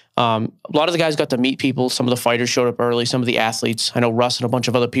stuff. A lot of the guys got to meet people. Some of the fighters showed up early. Some of the athletes. I know Russ and a bunch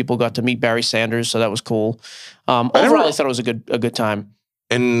of other people got to meet Barry Sanders, so that was cool. Overall, I thought it was a good time.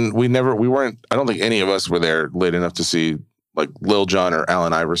 And we weren't. I don't think any of us were there late enough to see like Lil Jon or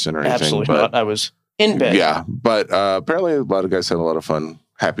Allen Iverson or anything. Absolutely not. I was in bed. Yeah, but apparently a lot of guys had a lot of fun.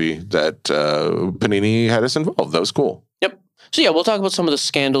 Happy that Panini had us involved. That was cool. Yep. So yeah, we'll talk about some of the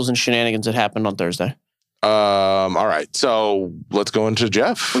scandals and shenanigans that happened on Thursday. All right, so let's go into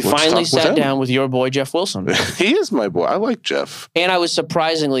Geoff. We finally sat down with your boy, Geoff Wilson. He is my boy. I like Geoff. And I was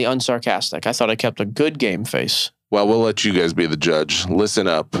surprisingly unsarcastic. I thought I kept a good game face. Well, we'll let you guys be the judge. Listen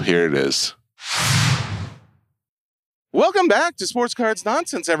up. Here it is. Welcome back to Sports Cards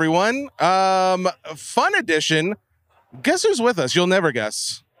Nonsense, everyone. Fun edition. Guess who's with us? You'll never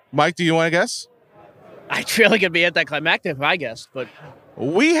guess. Mike, do you want to guess? I feel like it'd be anticlimactic if I guessed, but...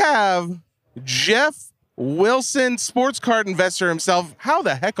 We have Geoff Wilson, sports card investor himself. How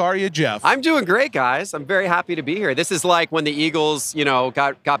the heck are you, Geoff? I'm doing great, guys. I'm very happy to be here. This is like when the Eagles,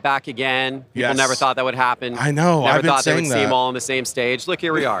 got back again. People never thought that would happen. I know. Never thought they would see them all on the same stage. Look,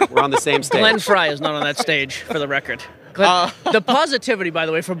 here we are. We're on the same stage. Glenn Fry is not on that stage, for the record. The positivity, by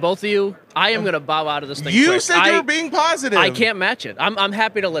the way, from both of you, I am going to bow out of this thing. You said you were being positive. I can't match it. I'm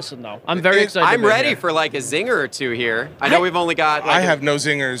happy to listen, though. I'm very excited. I'm ready for like a zinger or two here. I know we've only got. I have no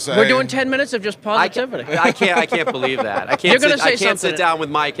zingers. We're doing 10 minutes of just positivity. I can't believe that. I can't sit down with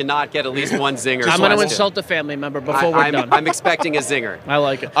Mike and not get at least one zinger. I'm going to insult a family member before we're done. I'm expecting a zinger. I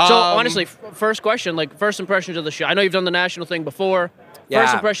like it. So honestly, first question, like first impressions of the show. I know you've done the national thing before.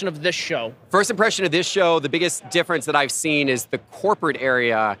 First impression of this show. First impression of this show, the biggest difference that I've seen is the corporate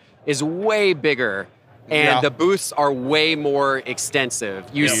area is way bigger and the booths are way more extensive.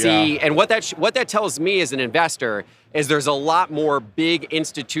 You see, and what that tells me as an investor is there's a lot more big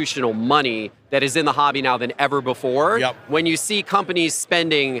institutional money that is in the hobby now than ever before. Yep. When you see companies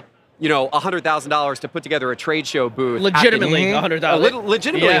spending $100,000 to put together a trade show booth. Legitimately, $100,000.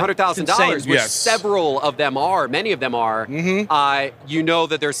 Legitimately, $100,000, which several of them are, many of them are. You know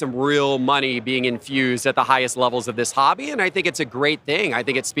that there's some real money being infused at the highest levels of this hobby, and I think it's a great thing. I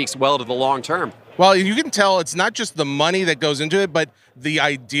think it speaks well to the long term. Well, you can tell it's not just the money that goes into it, but the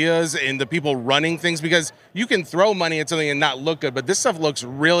ideas and the people running things, because you can throw money at something and not look good, but this stuff looks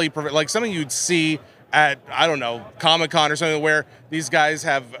really perfect, like something you'd see at, I don't know, Comic-Con or something where these guys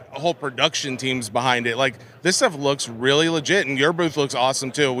have whole production teams behind it. Like, this stuff looks really legit, and your booth looks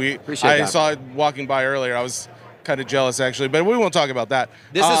awesome, too. I saw it walking by earlier. I was kind of jealous, actually, but we won't talk about that.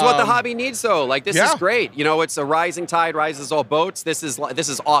 This is what the hobby needs, though. Like, this is great. It's a rising tide rises all boats. This is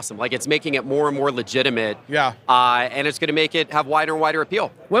awesome. Like, it's making it more and more legitimate. Yeah. And it's going to make it have wider and wider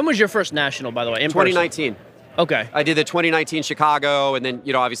appeal. When was your first national, by the way? 2019. Okay. I did the 2019 Chicago, and then,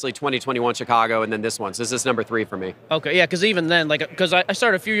 obviously 2021 Chicago, and then this one. So this is number 3 for me. Okay, yeah, because even then, because I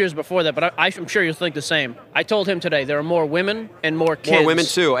started a few years before that, but I'm sure you'll think the same. I told him today there are more women and more kids. More women,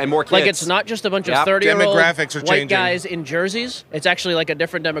 too, and more kids. Like, it's not just a bunch of 30-year-old white changing. Guys in jerseys. It's actually like a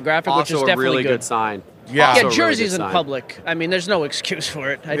different demographic, also which is definitely a really good sign. Yeah, yeah, jerseys in public. I mean, there's no excuse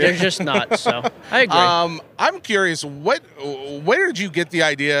for it. There's just not, so I agree. I'm curious, where did you get the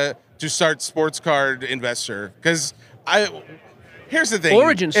idea to start Sports Card Investor? Because here's the thing.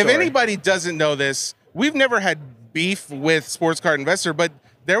 Origin story. If anybody doesn't know this, we've never had beef with Sports Card Investor, but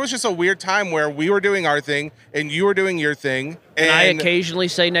there was just a weird time where we were doing our thing and you were doing your thing. And I occasionally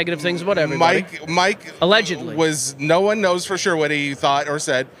say negative things about everybody. Mike allegedly no one knows for sure what he thought or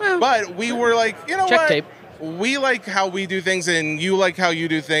said, but we were like, check tape. We like how we do things and you like how you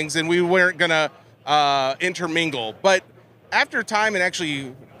do things, and we weren't gonna intermingle. But after time and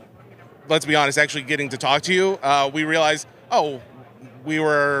actually, let's be honest, actually getting to talk to you, we realized, we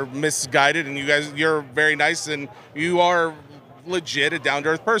were misguided, and you're very nice, and you are legit a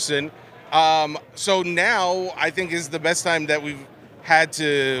down-to-earth person. So now I think is the best time that we've had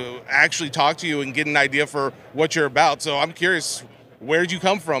to actually talk to you and get an idea for what you're about. So I'm curious, where did you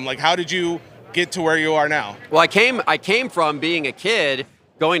come from? Like, how did you get to where you are now? Well, I came from being a kid,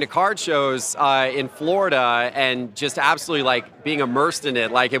 going to card shows in Florida, and just absolutely like being immersed in it.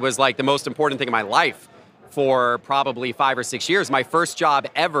 Like, it was like the most important thing in my life for probably 5 or 6 years. My first job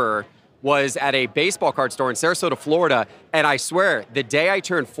ever was at a baseball card store in Sarasota, Florida. And I swear, the day I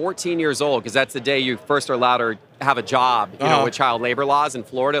turned 14 years old, because that's the day you first are allowed to have a job, with child labor laws in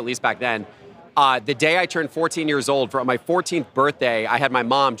Florida, at least back then. The day I turned 14 years old, for my 14th birthday, I had my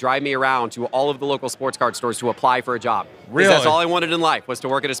mom drive me around to all of the local sports card stores to apply for a job. Really? That's all I wanted in life, was to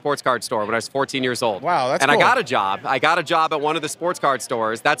work at a sports card store when I was 14 years old. Wow, that's cool. And I got a job. I got a job at one of the sports card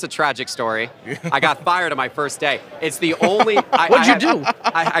stores. That's a tragic story. I got fired on my first day. It's the only... What'd you do?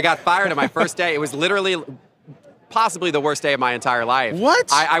 I got fired on my first day. It was literally... possibly the worst day of my entire life.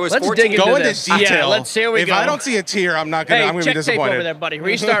 What? I was Let's 14. dig Go into into this. detail. Yeah, let's here we if go. I don't see a tear, I'm not gonna. Hey, I'm gonna be check tape disappointed. over there, buddy.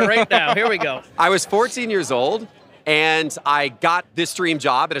 Restart right now. Here we go. I was 14 years old, and I got this dream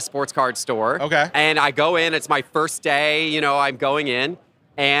job at a sports card store. Okay. And I go in. It's my first day. You know, I'm going in,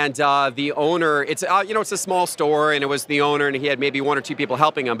 and the owner. It's it's a small store, and it was the owner, and he had maybe one or two people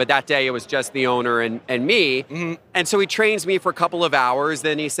helping him. But that day, it was just the owner and me. Mm-hmm. And so he trains me for a couple of hours.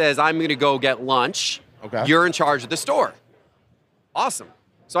 Then he says, "I'm going to go get lunch. Okay. You're in charge of the store." Awesome.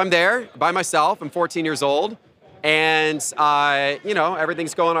 So I'm there by myself. I'm 14 years old. And,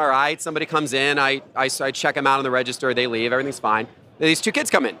 everything's going all right. Somebody comes in. I check them out on the register. They leave. Everything's fine. Then these two kids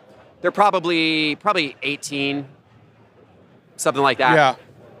come in. They're probably 18, something like that. Yeah.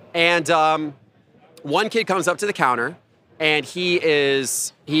 And one kid comes up to the counter. And he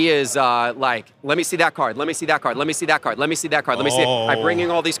is like, let me see that card. Let me see that card. Let me see that card. Let me see that card. Let me see it. I'm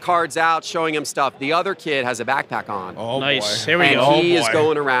bringing all these cards out, showing him stuff. The other kid has a backpack on. Oh, Nice. boy. Here we And go. he is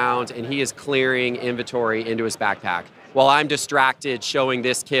going around and he is clearing inventory into his backpack while I'm distracted showing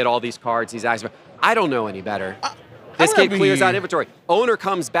this kid all these cards. He's asking, I don't know any better. This kid clears out inventory. Owner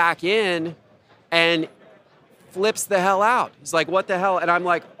comes back in and flips the hell out. He's like, what the hell? And I'm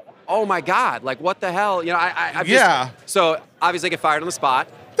like, oh my God, like what the hell? I've just, so obviously get fired on the spot.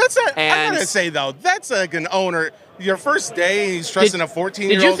 That's not, I gotta say though, that's like an owner. Your first day, he's trusting a 14-year-old kid.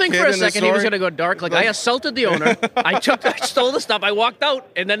 Did you think for a in the second he was store? going to go dark? Like I assaulted the owner, I stole the stuff, I walked out,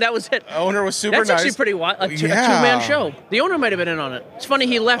 and then that was it. Owner was super That's nice. actually pretty wild. A two-man show. The owner might have been in on it. It's funny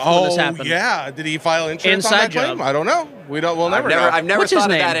he left when this happened. Yeah. Did he file insurance Inside on that job. claim? I don't know. We'll never know. I've never What's his thought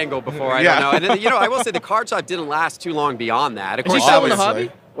of name? that angle before. I don't know. And then, I will say the card shop didn't last too long beyond that. Of Is he course, still in the obviously.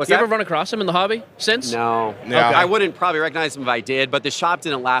 hobby? What's you that? ever run across him in the hobby since? No. Yeah. I wouldn't probably recognize him if I did, but the shop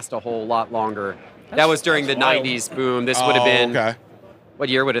didn't last a whole lot longer. That was during the wild. 90s boom. This would have been, okay. what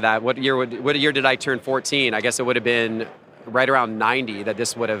year would have that? What year did I turn 14? I guess it would have been right around 90 that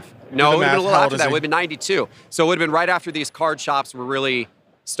this would have, no, it would have been a little after that. It would have been 92. So it would have been right after these card shops were really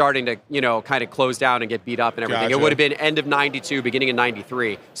starting to, kind of close down and get beat up and everything. Gotcha. It would have been end of 92, beginning of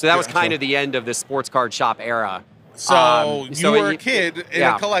 93. So that was kind of the end of the sports card shop era. So you so were it- a kid and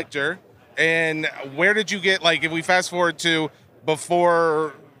yeah. a collector, and where did you get, like, if we fast forward to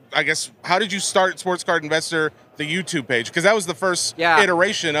before, I guess, how did you start Sports Card Investor, the YouTube page? Because that was the first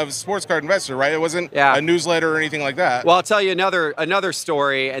iteration of Sports Card Investor, right? It wasn't a newsletter or anything like that. Well, I'll tell you another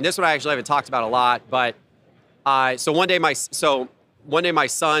story, and this one I actually haven't talked about a lot, but so one day my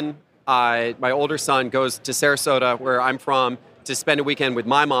son, my older son, goes to Sarasota, where I'm from, to spend a weekend with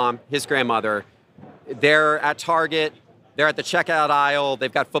my mom, his grandmother. They're at Target. They're at the checkout aisle.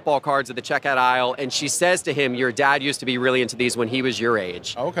 They've got football cards at the checkout aisle. And she says to him, your dad used to be really into these when he was your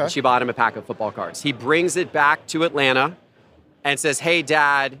age. Okay. She bought him a pack of football cards. He brings it back to Atlanta and says, hey,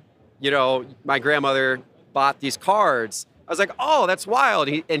 Dad, my grandmother bought these cards. I was like, oh, that's wild.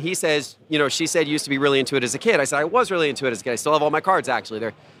 And he says, she said you used to be really into it as a kid. I said, I was really into it as a kid. I still have all my cards, actually.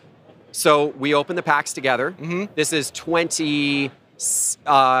 There. So we opened the packs together. Mm-hmm. This is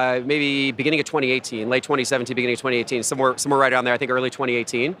maybe beginning of 2018, late 2017, beginning of 2018, somewhere right around there, I think early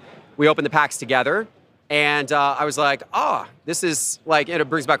 2018. We opened the packs together, and I was like, this is like, it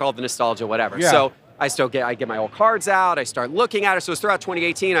brings back all the nostalgia, whatever. Yeah. So I get my old cards out, I start looking at it. So it's throughout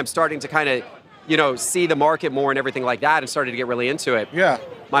 2018, I'm starting to kind of, see the market more and everything like that, and started to get really into it. Yeah.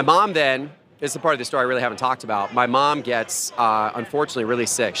 My mom then, this is the part of the story I really haven't talked about. My mom gets, unfortunately, really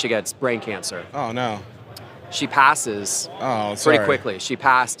sick. She gets brain cancer. Oh, no. She passes sorry. pretty quickly. She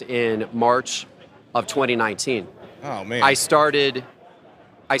passed in March of 2019. Oh, man. I started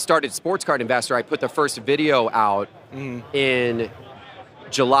Sports Card Investor. I put the first video out in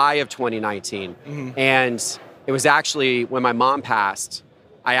July of 2019. And it was actually when my mom passed,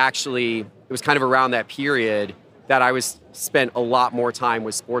 it was kind of around that period that I spent a lot more time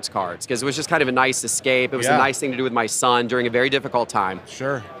with sports cards, because it was just kind of a nice escape. It was a nice thing to do with my son during a very difficult time.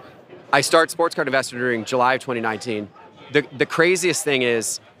 Sure. I started Sports Card Investor during July of 2019. The craziest thing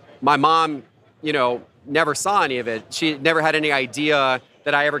is my mom, never saw any of it. She never had any idea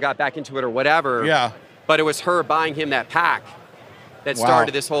that I ever got back into it or whatever. Yeah. But it was her buying him that pack that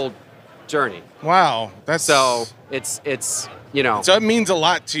started this whole journey. Wow. So it's So it means a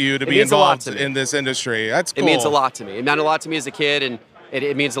lot to you to be involved in this industry. That's cool. It means a lot to me. It meant a lot to me as a kid, and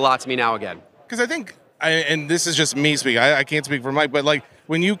it means a lot to me now again. Because I think, and this is just me speaking, I can't speak for Mike, but like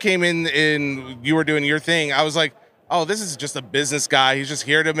when you came in and you were doing your thing, I was like, oh, this is just a business guy. He's just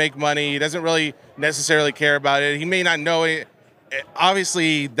here to make money. He doesn't really necessarily care about it. He may not know it.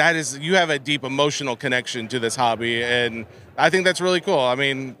 Obviously, you have a deep emotional connection to this hobby, and I think that's really cool. I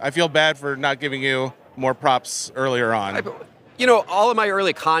mean, I feel bad for not giving you more props earlier on. You know, all of my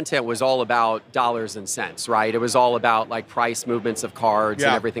early content was all about dollars and cents, right? It was all about like price movements of cards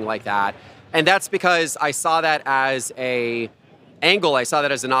and everything like that. And that's because I saw that as a angle. I saw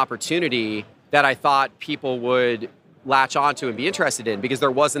that as an opportunity that I thought people would latch onto and be interested in, because there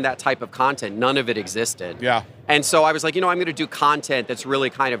wasn't that type of content. None of it existed. Yeah. And so I was like, I'm going to do content that's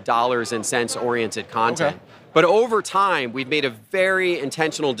really kind of dollars and cents oriented content. Okay. But over time, we've made a very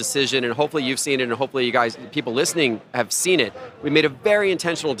intentional decision, and hopefully you've seen it, and hopefully you guys, people listening, have seen it. We made a very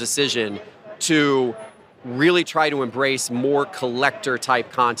intentional decision to really try to embrace more collector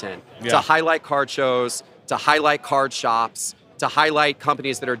type content, to highlight card shows, to highlight card shops, to highlight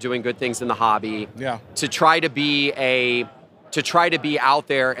companies that are doing good things in the hobby, to try to be out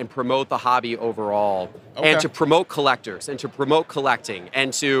there and promote the hobby overall, and to promote collectors and to promote collecting,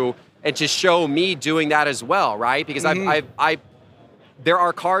 and to show me doing that as well, right? Because there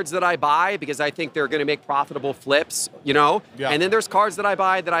are cards that I buy because I think they're going to make profitable flips, and then there's cards that I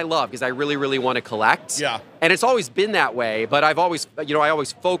buy that I love because I really, really want to collect. Yeah. And it's always been that way, but I've always, I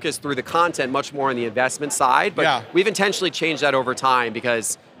always focus through the content much more on the investment side, but we've intentionally changed that over time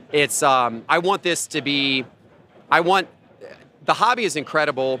because it's, I want the hobby is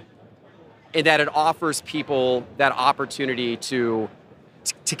incredible in that it offers people that opportunity to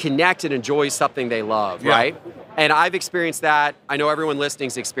connect and enjoy something they love, right? And I've experienced that. I know everyone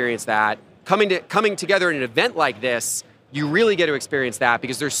listening's experienced that. Coming together in an event like this, you really get to experience that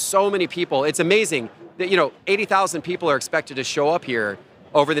because there's so many people. It's amazing that 80,000 people are expected to show up here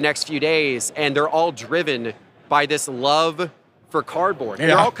over the next few days, and they're all driven by this love for cardboard.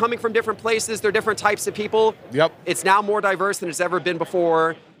 They're all coming from different places. They're different types of people. Yep. It's now more diverse than it's ever been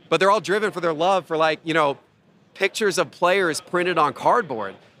before, but they're all driven for their love for pictures of players printed on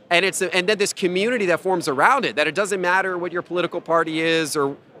cardboard. And then this community that forms around it, that it doesn't matter what your political party is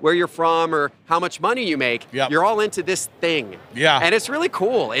or where you're from or how much money you make, you're all into this thing. Yeah. And it's really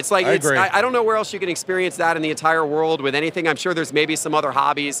cool. It's like, I don't know where else you can experience that in the entire world with anything. I'm sure there's maybe some other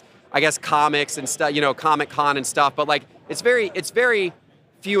hobbies, I guess comics and stuff, Comic-Con and stuff, but it's very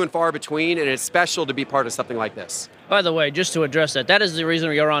few and far between, and it's special to be part of something like this. By the way, just to address that is the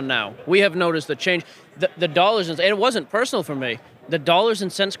reason you're on now. We have noticed the change. The dollars, and it wasn't personal for me. The dollars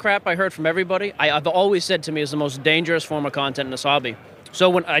and cents crap I heard from everybody, I've always said to me is the most dangerous form of content in this hobby. So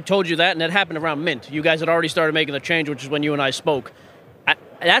when I told you that, and it happened around Mint, you guys had already started making the change, which is when you and I spoke.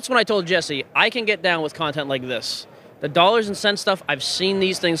 That's when I told Jesse, I can get down with content like this. The dollars and cents stuff, I've seen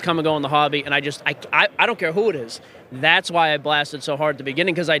these things come and go in the hobby, and I don't care who it is. That's why I blasted so hard at the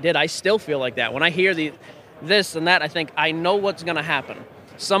beginning, because I still feel like that. When I hear this and that, I think, I know what's going to happen.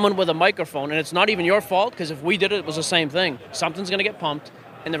 Someone with a microphone, and it's not even your fault, because if we did it, it was the same thing. Something's going to get pumped,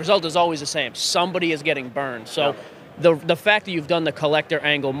 and the result is always the same. Somebody is getting burned. So the fact that you've done the collector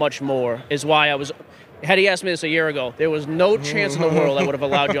angle much more is why I was... Had he asked me this a year ago, there was no chance in the world I would have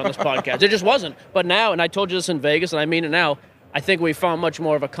allowed you on this podcast. There just wasn't. But now, and I told you this in Vegas, and I mean it now, I think we found much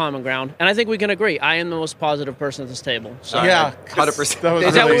more of a common ground, and I think we can agree. I am the most positive person at this table. So. Yeah, 100%.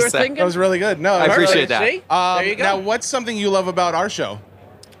 Is that what we were thinking? That was really good. No, I appreciate that. See? There you go. Now, what's something you love about our show?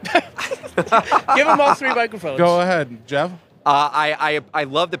 Give them all 3 microphones. Go ahead, Geoff. I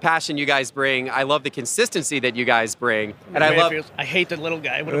love the passion you guys bring. I love the consistency that you guys bring, and I hate the little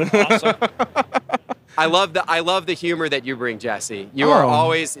guy. It would have been awesome. I love the humor that you bring, Jesse. Are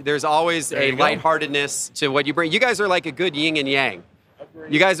always there's always a lightheartedness to what you bring. You guys are like a good yin and yang.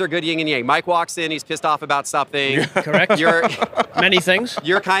 You guys are good yin and yang. Mike walks in, he's pissed off about something. Correct. You're many things.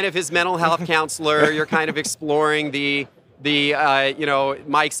 You're kind of his mental health counselor. You're kind of exploring the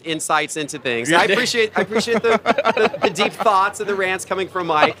Mike's insights into things. Yeah. I appreciate the deep thoughts and the rants coming from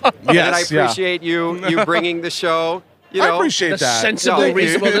Mike. Yes, and I appreciate you bringing the show. I appreciate that. Sensible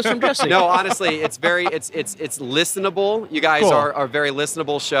reasonableness from Jesse. No, honestly, it's listenable. You guys are a very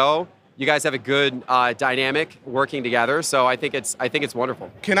listenable show. You guys have a good dynamic working together, so I think it's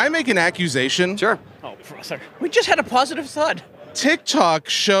wonderful. Can I make an accusation? Sure. Oh, brother. We just had a positive thought. TikTok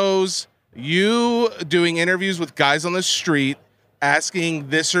shows you doing interviews with guys on the street asking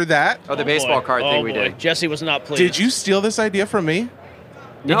this or that. Oh, the baseball card thing we did. Jesse was not pleased. Did you steal this idea from me?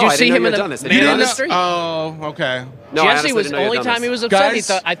 Did you see him in the street? Oh, okay. No, Jesse was the only time he was upset. Guys, he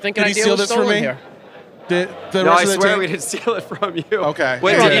thought, I think an did he idea steal was this stolen from me? here. No, I swear we didn't steal it from you. Okay.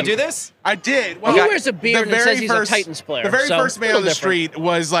 Wait, did you do this? I did. Well, he wears a beard and says he's a Titans player. The very first man on the street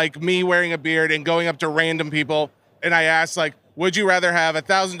was like me wearing a beard and going up to random people, and I asked like, would you rather have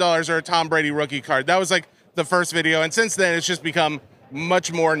 $1,000 or a Tom Brady rookie card? That was like the first video, and since then it's just become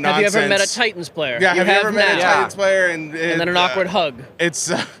much more nonsense. Have you ever met a Titans player? Yeah, have you ever met a Titans player? And then an awkward hug.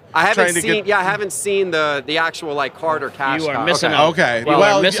 It's I haven't seen the actual like card or cash. You are missing out. Okay. Well,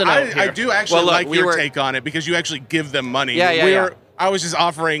 I do actually like your take on it because you actually give them money. Yeah. I was just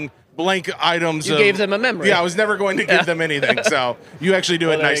offering blank items. You gave them a memory. Yeah, I was never going to give them anything. So you actually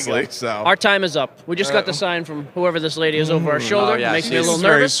do it nicely. So our time is up. We just got the sign from whoever this lady is over our shoulder. Makes me a little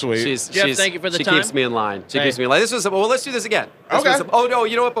nervous. Very sweet. Jeff, thank you for the time. She keeps me in line. Keeps me in line. This was well. Let's do this again. Oh no!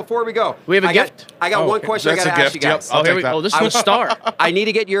 You know what? Before we go, we have a gift. I got one question I got to ask you guys. Yep, I'll take that. This is a star. I need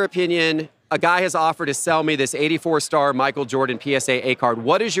to get your opinion. A guy has offered to sell me this 84-star Michael Jordan PSA A card.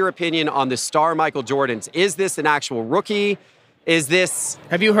 What is your opinion on the star Michael Jordans? Is this an actual rookie? Is this...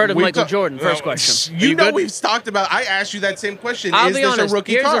 Have you heard of Michael Jordan? First question. You know we've talked about... I asked you that same question. I'll is be this honest. a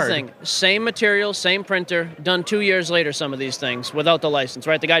rookie Here's card? the thing. Same material, same printer, done 2 years later, some of these things, without the license,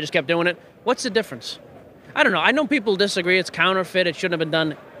 right? The guy just kept doing it. What's the difference? I don't know. I know people disagree. It's counterfeit. It shouldn't have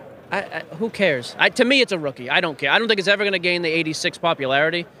been done. Who cares? To me, it's a rookie. I don't care. I don't think it's ever going to gain the 86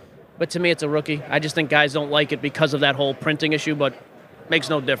 popularity, but to me, it's a rookie. I just think guys don't like it because of that whole printing issue, but... makes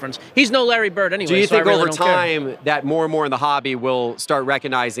no difference. He's no Larry Bird anyway. Do you think really over time that more and more in the hobby will start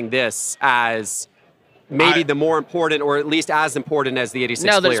recognizing this as maybe the more important, or at least as important as the 86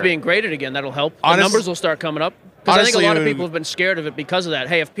 Now that Fleer? it's being graded again, that'll help. The numbers will start coming up. Because I think a lot of people have been scared of it because of that.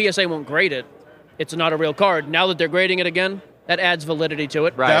 Hey, if PSA won't grade it, it's not a real card. Now that they're grading it again, that adds validity to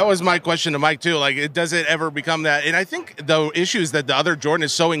it. Right. That was my question to Mike, too. Like, does it ever become that? And I think the issue is that the other Jordan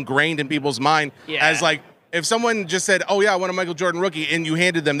is so ingrained in people's mind as, like, if someone just said, oh, yeah, I want a Michael Jordan rookie, and you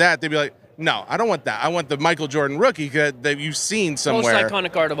handed them that, they'd be like, no, I don't want that. I want the Michael Jordan rookie that you've seen somewhere. Most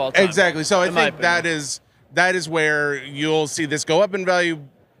iconic card of all time. Exactly. So I think that is where you'll see this go up in value.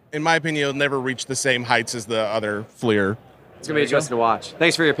 In my opinion, it'll never reach the same heights as the other Fleer. It's going to be interesting to watch.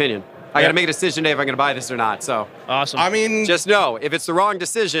 Thanks for your opinion. I got to make a decision today if I'm going to buy this or not. So awesome. I mean, just know if it's the wrong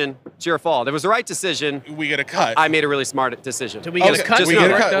decision, it's your fault. If it was the right decision, we get a cut. I made a really smart decision. Did we get a cut? We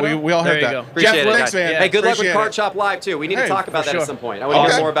get a cut. We all heard that. Appreciate Jeff, it, thanks, man. Hey, good luck with Card Shop Live too. We need to talk about that at some point. I want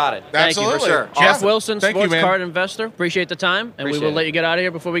to hear more about it. Thank you for sure. Geoff Wilson, sports card investor. Appreciate the time, and we will let you get out of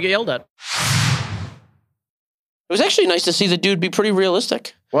here before we get yelled at. It was actually nice to see the dude be pretty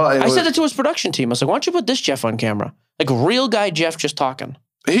realistic. Well, I said it to his production team. I was like, why don't you put this Jeff on camera? Like real guy Jeff just talking.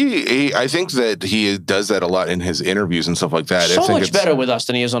 I think that he does that a lot in his interviews and stuff like that. So much better with us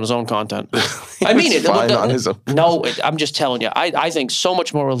than he is on his own content. I mean it. On his own. No, I'm just telling you. I think so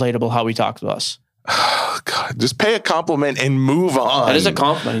much more relatable how he talks to us. Oh, God, just pay a compliment and move on. That is a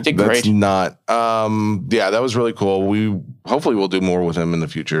compliment. He did great. That's not. Yeah, that was really cool. Hopefully we'll do more with him in the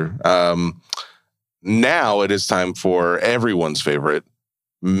future. Now it is time for everyone's favorite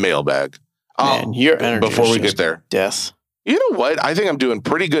mailbag. Man, your energy before we get there. Death. You know what? I think I'm doing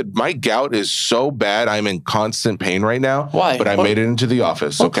pretty good. My gout is so bad. I'm in constant pain right now. Why? But I made it into the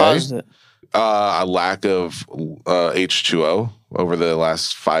office. What caused it? A lack of H2O over the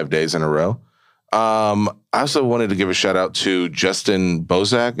last 5 days in a row. I also wanted to give a shout out to Justin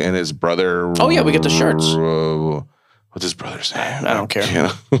Bozak and his brother. Oh, yeah, we get the shirts. What's his brother's name? I don't care.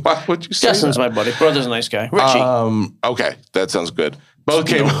 Why would you say Justin's that? my buddy. Brother's a nice guy. Richie. Okay, that sounds good. Both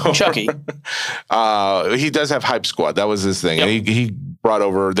came over. Chucky. He does have Hype Squad. That was his thing. Yep. And he brought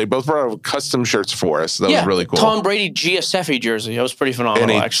over, they both brought over custom shirts for us. That was really cool. Tom Brady Gioseffi jersey. That was pretty phenomenal,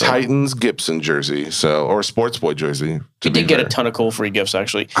 and a actually. Titans Gibson jersey, or Sports Boy jersey. He did get a ton of cool free gifts,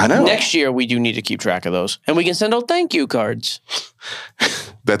 actually. I know. Next year, we do need to keep track of those. And we can send out thank you cards.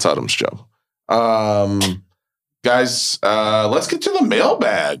 That's Autumn's job. Guys, let's get to the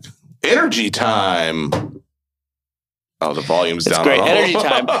mailbag. Energy time. Oh, the volume's down. It's great. Energy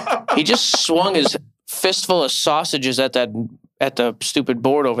time. He just swung his fistful of sausages at the stupid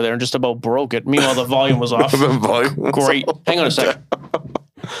board over there and just about broke it. Meanwhile, the volume was off. The volume was great. off. Hang on a second.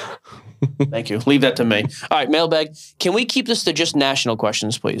 Thank you. Leave that to me. All right, mailbag. Can we keep this to just national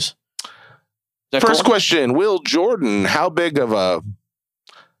questions, please? First question, Will Jordan, how big of a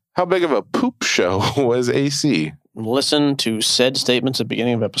poop show was AC? Listen to said statements at the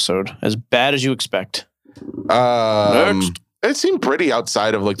beginning of episode. As bad as you expect. Next. It seemed pretty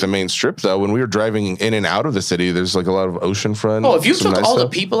outside of like the main strip, though. When we were driving in and out of the city, there's like a lot of oceanfront. Oh, if you took all the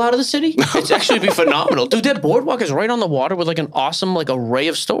people out of the city, it's actually be phenomenal. Dude, that boardwalk is right on the water with like an awesome like array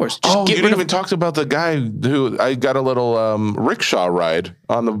of stores. Just you didn't even talk about the guy who I got a little rickshaw ride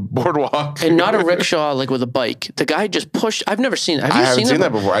on the boardwalk. And not a rickshaw like with a bike. The guy just pushed. I've never seen it. I haven't seen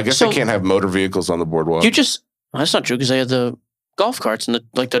that before. I guess they can't have motor vehicles on the boardwalk. That's not true because they had the golf carts and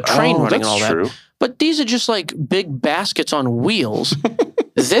the train running and all that. True. But these are just like big baskets on wheels.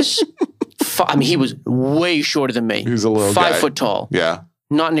 This I mean, he was way shorter than me. He was a little 5 guy. foot tall. Yeah.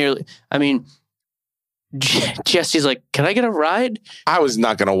 Not nearly. I mean, Jesse's like, can I get a ride? I was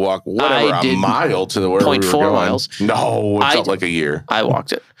not going to walk a mile to where we were 0.4 going. miles. No, it felt like a year. I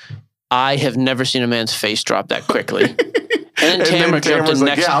walked it. I have never seen a man's face drop that quickly. And then Tamara jumped in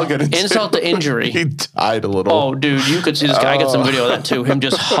next. I'll get insult to injury. He died a little. Oh, dude, you could see this guy. I got some video of that too. Him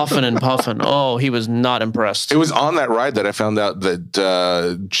just huffing and puffing. Oh, he was not impressed. It was on that ride that I found out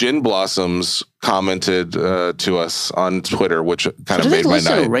that Gin Blossoms commented to us on Twitter, which kind of made my night. Do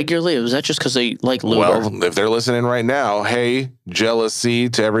they listen regularly? Or was that just because they like Luger? Well, if they're listening right now, hey, jealousy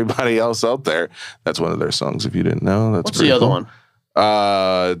to everybody else out there. That's one of their songs. If you didn't know, that's what's the other one?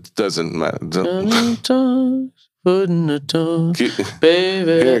 Doesn't matter. Putting a tongue,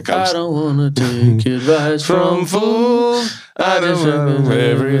 baby, I don't want to take advice from fools. I just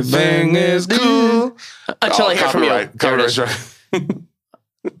everything is cool. Until I hear from you. There it is.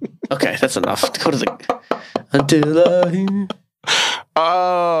 Okay, that's enough. Go to the... Until I hear...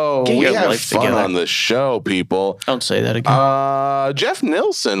 Oh, we have fun on the show, people. Don't say that again. Jeff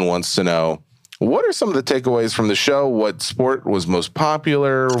Nilsson wants to know, what are some of the takeaways from the show? What sport was most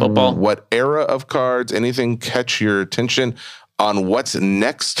popular? Football. What era of cards? Anything catch your attention on what's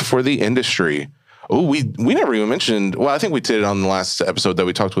next for the industry? Oh, we never even mentioned. Well, I think we did it on the last episode that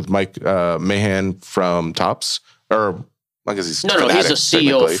we talked with Mike Mahan from Topps, or I guess he's he's the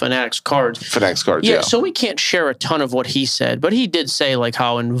CEO of Fanatics Cards. Fanatics Cards, yeah. So we can't share a ton of what he said, but he did say like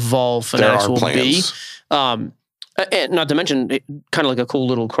how involved Fanatics will be. And not to mention, kind of like a cool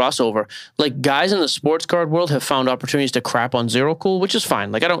little crossover. Like guys in the sports card world have found opportunities to crap on Zero Cool, which is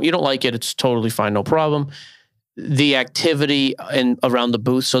fine. Like you don't like it, it's totally fine, no problem. The activity around the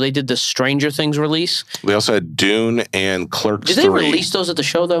booth. So they did the Stranger Things release. They also had Dune and Clerks. Did they release those at the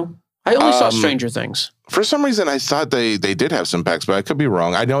show though? I only saw Stranger Things. For some reason, I thought they did have some packs, but I could be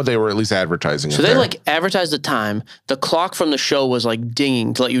wrong. I know they were at least advertising it. So they like advertised the time. The clock from the show was like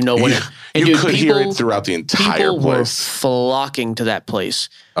dinging to let you know when it. And you could hear it throughout the entire place. People were flocking to that place.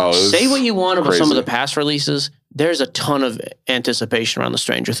 Oh, say what you want about some of the past releases. There's a ton of anticipation around the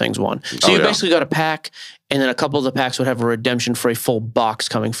Stranger Things one. So you basically got a pack, and then a couple of the packs would have a redemption for a full box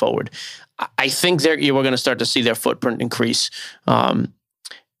coming forward. I think you were going to start to see their footprint increase.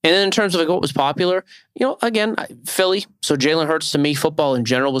 And then in terms of like what was popular, again, Philly. So Jalen Hurts, to me, football in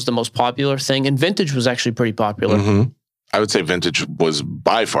general was the most popular thing. And vintage was actually pretty popular. Mm-hmm. I would say vintage was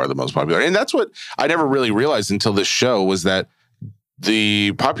by far the most popular. And that's what I never really realized until this show was that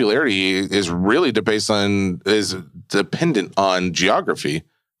the popularity is really is dependent on geography,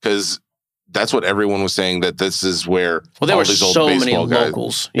 because that's what everyone was saying, that this is where there were these old so baseball many guys,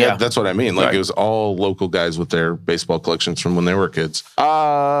 locals. Yeah, that's what I mean. Like it was all local guys with their baseball collections from when they were kids.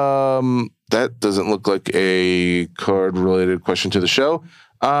 That doesn't look like a card related question to the show.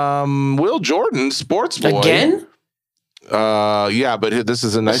 Will Jordan, Sports Boy. Again? Yeah, but this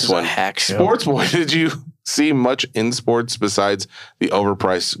is a nice one. A hack show. Sports Boy, did you see much in sports besides the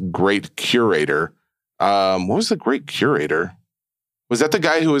overpriced Great Curator? What was the Great Curator? Was that the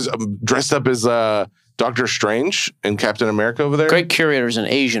guy who was dressed up as Doctor Strange and Captain America over there? Great Curator is an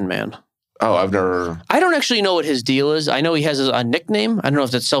Asian man. Oh, I've never... I don't actually know what his deal is. I know he has a nickname. I don't know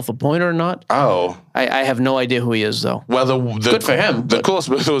if that's self-appointed or not. Oh. I have no idea who he is, though. Well, good for him. The coolest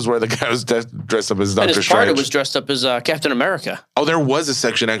move was where the guy was dressed up as Doctor Strange. And his partner was dressed up as Captain America. Oh, there was a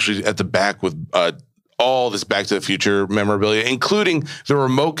section actually at the back with all this Back to the Future memorabilia, including the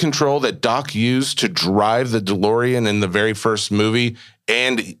remote control that Doc used to drive the DeLorean in the very first movie.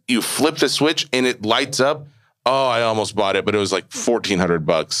 And you flip the switch and it lights up. Oh, I almost bought it, but it was like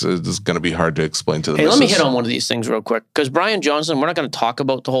 $1,400. It's going to be hard to explain to the missus. Let me hit on one of these things real quick, because Brian Johnson, we're not going to talk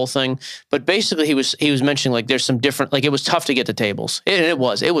about the whole thing, but basically he was mentioning like there's some different, like it was tough to get to tables. It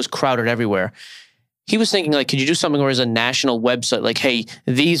was crowded everywhere. He was thinking like, could you do something where there's a national website, like, hey,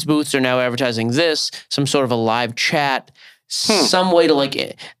 these booths are now advertising this, some sort of a live chat, some way to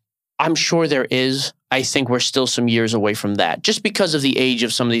like, I'm sure there is. I think we're still some years away from that, just because of the age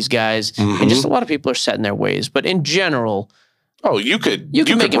of some of these guys, and just a lot of people are set in their ways. But in general, you could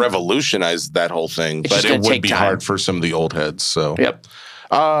revolutionize that whole thing, but it would be hard for some of the old heads. So, yep.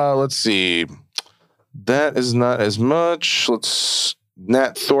 Let's see. That is not as much.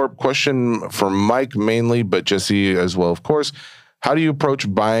 Nat Thorpe question for Mike mainly, but Jesse as well, of course. How do you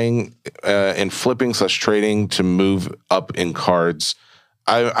approach buying and flipping / trading to move up in cards?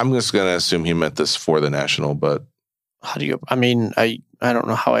 I'm just going to assume he meant this for the National, but... How do you... I mean, I don't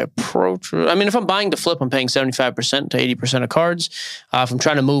know how I approach it. I mean, if I'm buying to flip, I'm paying 75% to 80% of cards. If I'm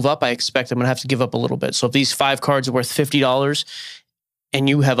trying to move up, I expect I'm going to have to give up a little bit. So if these 5 cards are worth $50 and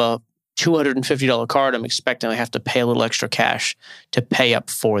you have a $250 card, I'm expecting I have to pay a little extra cash to pay up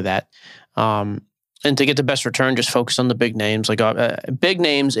for that. And to get the best return, just focus on the big names, like big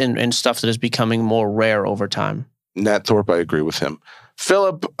names and stuff that is becoming more rare over time. Nat Thorpe, I agree with him.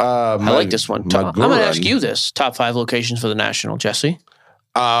 Philip, I like this one. I'm going to ask you this. Top 5 locations for the National, Jesse.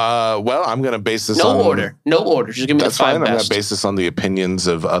 Well, I'm going to base this on... No order. Just give me the 5 fine. best. I'm going to base this on the opinions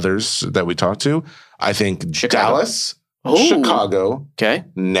of others that we talked to. I think Dallas, Chicago,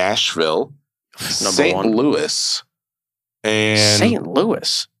 Nashville, St. Louis, and... St.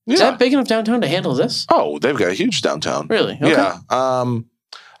 Louis? Is that big enough downtown to handle this? Oh, they've got a huge downtown. Really? Okay. Yeah.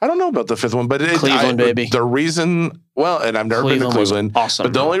 I don't know about the 5th one, but Cleveland, baby. The reason, and I've never been to Cleveland. Awesome.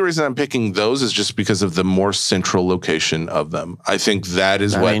 But the only reason I'm picking those is just because of the more central location of them. I think that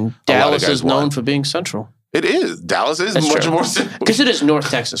is what Dallas is known for being central. It is. Dallas is much more central. Because it is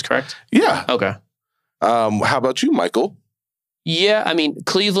North Texas, correct? Yeah. Okay. How about you, Michael? Yeah, I mean,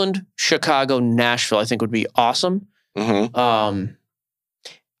 Cleveland, Chicago, Nashville, I think would be awesome. Mm-hmm.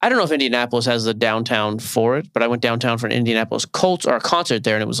 I don't know if Indianapolis has the downtown for it, but I went downtown for an Indianapolis Colts or a concert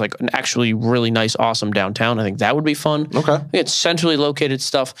there, and it was like an actually really nice, awesome downtown. I think that would be fun. Okay. I think it's centrally located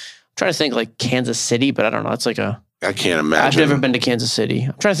stuff. I'm trying to think like Kansas City, but I don't know. It's like I can't imagine. I've never been to Kansas City.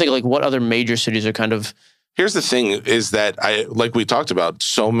 I'm trying to think like what other major cities are kind of... Here's the thing is that like we talked about,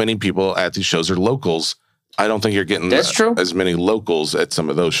 so many people at these shows are locals. I don't think you're getting as many locals at some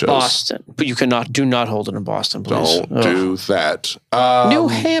of those shows. Boston. But you do not hold it in Boston, please. Don't do that. New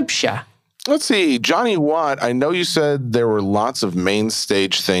Hampshire. Let's see. Johnny Watt, I know you said there were lots of main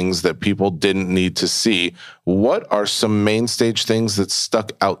stage things that people didn't need to see. What are some main stage things that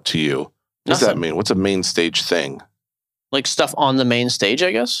stuck out to you? What does that mean? What's a main stage thing? Like stuff on the main stage,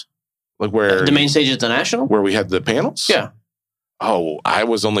 I guess? Like where... The main stage is the National? Where we had the panels? Yeah. Oh, I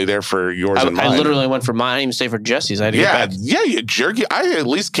was only there for yours and mine. I literally went for mine. I didn't even stay for Jesse's. I had to get back. Yeah, you jerky. I at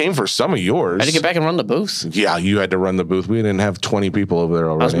least came for some of yours. I had to get back and run the booth. Yeah, you had to run the booth. We didn't have 20 people over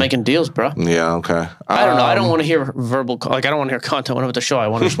there already. I was making deals, bro. Yeah, okay. I don't know. I don't want to hear verbal, like I don't want to hear content when I'm at the show. I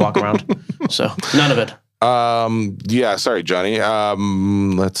want to just walk around. So none of it. Yeah, sorry, Johnny.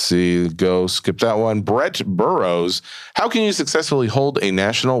 Let's see. Skip that one. Brett Burrows. How can you successfully hold a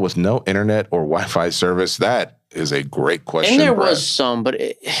national with no internet or Wi-Fi service? That is a great question. And there was some, but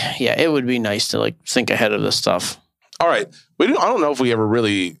it would be nice to like think ahead of this stuff. All right. I don't know if we ever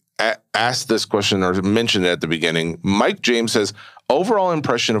really asked this question or mentioned it at the beginning. Mike James says, overall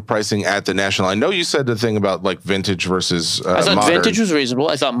impression of pricing at the National. I know you said the thing about like vintage versus I thought modern. Vintage was reasonable.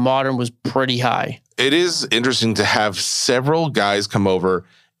 I thought modern was pretty high. It is interesting to have several guys come over,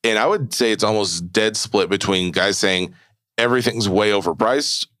 and I would say it's almost dead split between guys saying everything's way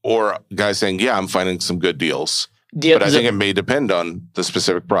overpriced or guys saying, yeah, I'm finding some good deals. But I think it may depend on the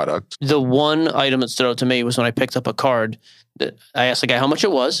specific product. The one item that stood out to me was when I picked up a card that I asked the guy how much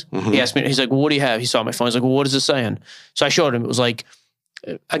it was. Mm-hmm. He asked me, he's like, well, what do you have? He saw my phone. He's like, well, what is it saying? So I showed him. It was like,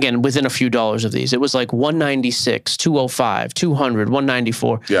 again, within a few dollars of these. It was like $196, $205, $200,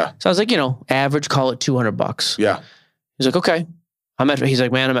 $194. Yeah. So I was like, average, call it $200. Yeah. He's like, okay. He's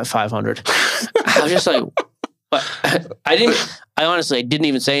like, man, I'm at 500. I was just like, but I honestly didn't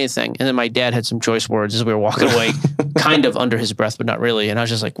even say anything. And then my dad had some choice words as we were walking away, kind of under his breath, but not really. And I was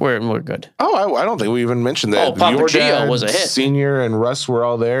just like, we're good. Oh, I don't think we even mentioned that. Oh, Papa Gio was a hit. Senior and Russ were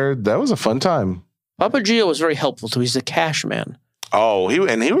all there. That was a fun time. Papa Gio was very helpful too. He's the cash man. Oh, he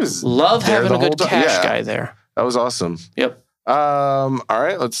was love having a good cash guy there. That was awesome. Yep. All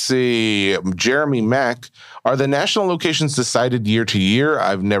right, let's see. Jeremy Mack. Are the national locations decided year to year?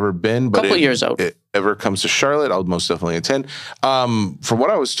 I've never been, but couple years out. It ever comes to Charlotte, I'll most definitely attend. From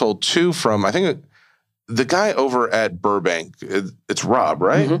what I was told too, from I think the guy over at Burbank, it's Rob,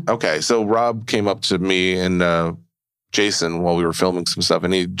 right? Mm-hmm. Okay, so Rob came up to me and Jason while we were filming some stuff,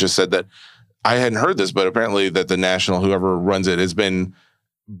 and he just said that I hadn't heard this, but apparently that the national, whoever runs it, has been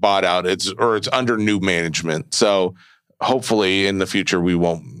bought out. It's under new management. So hopefully in the future we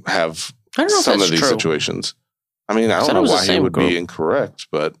won't have some of these situations. I mean, I don't know why he would be incorrect,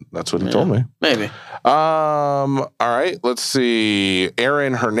 but that's what he told me. Maybe. All right, let's see.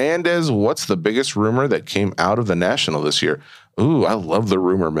 Aaron Hernandez, what's the biggest rumor that came out of the National this year? Ooh, I love the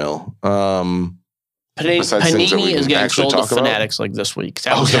rumor mill. Panini is getting sold to Fanatics like this week.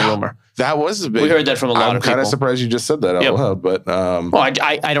 That was the rumor. That was a big. We heard that from a lot of people. I'm kind of surprised you just said that out loud, but well,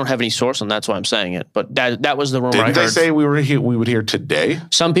 I don't have any source on that's why I'm saying it. But that was the rumor. Didn't they say we would hear today?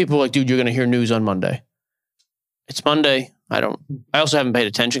 Some people were like, dude, you're going to hear news on Monday. It's Monday. I also haven't paid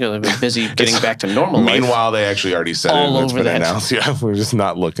attention because I've been busy getting back to normal life. Meanwhile, they actually already said all it. It's over that. Announced. Yeah, we're just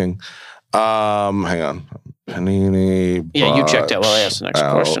not looking. Hang on. Panini. Yeah, you checked out while I asked the next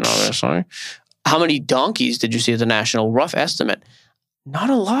question on there. Sorry. How many donkeys did you see at the National? Rough estimate. Not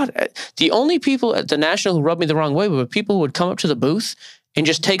a lot. The only people at the National who rubbed me the wrong way were people who would come up to the booth and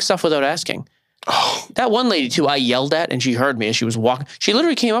just take stuff without asking. Oh. That one lady, too, I yelled at, and she heard me as she was walking. She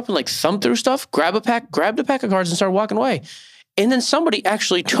literally came up and, like, thumbed through stuff, grabbed a pack of cards, and started walking away. And then somebody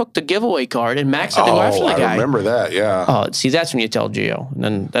actually took the giveaway card, and Max had to go after the guy. I remember that, yeah. Oh, see, that's when you tell Gio. And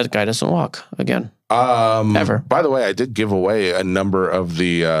then that guy doesn't walk again. Ever. By the way, I did give away a number of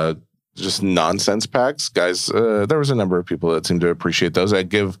the just nonsense packs. Guys, there was a number of people that seemed to appreciate those. I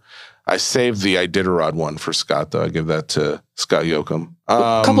saved the Iditarod one for Scott, though. I give that to Scott Yoakum.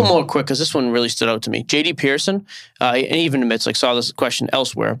 A couple more quick, because this one really stood out to me. J.D. Pearson, and even admits, like, saw this question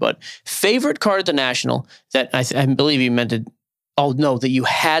elsewhere, but favorite card at the National that I believe he meant it. Oh, no, that you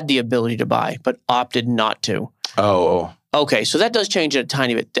had the ability to buy, but opted not to. Oh. Okay, so that does change it a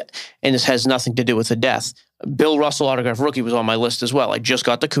tiny bit, and this has nothing to do with the death. Bill Russell autograph rookie was on my list as well. I just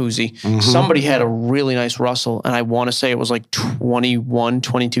got the koozie. Mm-hmm. Somebody had a really nice Russell, and I want to say it was like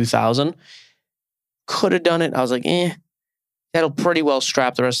 22,000. Could have done it. I was like, that'll pretty well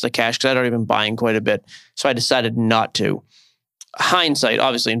strap the rest of the cash because I'd already been buying quite a bit. So I decided not to. Hindsight,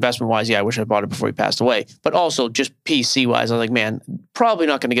 obviously, investment-wise, yeah, I wish I bought it before he passed away. But also, just PC-wise, I was like, man, probably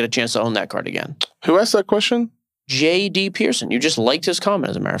not going to get a chance to own that card again. Who asked that question? J.D. Pearson. You just liked his comment,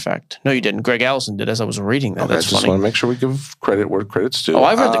 as a matter of fact. No, you didn't. Greg Allison did as I was reading that. Okay, That's I just funny. want to make sure we give credit where credit's due. Oh,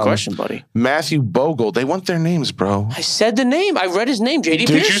 I read the question, buddy. Matthew Bogle. They want their names, bro. I said the name. I read his name, J.D.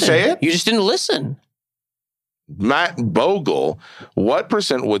 Pearson. Did you say it? You just didn't listen. Matt Bogle, what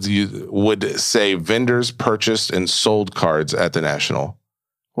percent would say vendors purchased and sold cards at the National?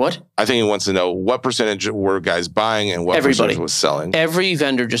 What? I think he wants to know what percentage were guys buying and what percentage was selling. Every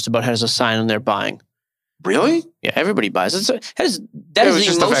vendor just about has a sign on their buying. Really? Yeah, everybody buys. That is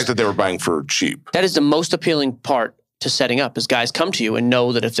just the fact that they were buying for cheap. That is the most appealing part to setting up, is guys come to you and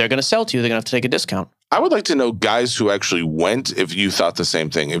know that if they're going to sell to you, they're going to have to take a discount. I would like to know guys who actually went, if you thought the same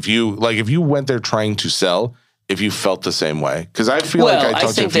thing. If you went there trying to sell, if you felt the same way. Because I feel like I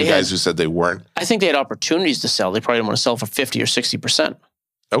talked to a few guys who said they weren't. I think they had opportunities to sell. They probably didn't want to sell for 50 or 60%.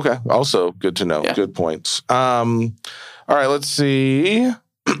 Okay. Also, good to know. Yeah. Good points. All right, let's see.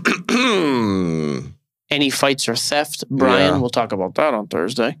 Any fights or theft, Brian? Yeah. We'll talk about that on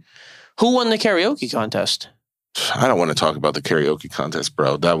Thursday. Who won the karaoke contest? I don't want to talk about the karaoke contest,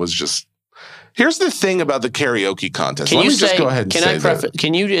 bro. That was just... Here's the thing about the karaoke contest. Let me just go ahead and say that.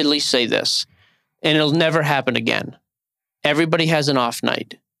 Can you at least say this? And it'll never happen again. Everybody has an off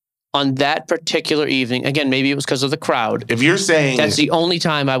night. On that particular evening, again, maybe it was because of the crowd. If you're saying... That's the only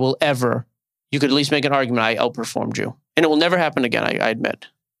time I will ever... You could at least make an argument I outperformed you. And it will never happen again, I admit.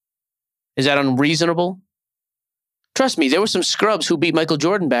 Is that unreasonable? Trust me, there were some scrubs who beat Michael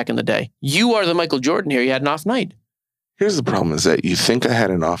Jordan back in the day. You are the Michael Jordan here. You had an off night. Here's the problem, is that you think I had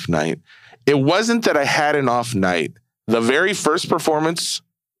an off night. It wasn't that I had an off night. The very first performance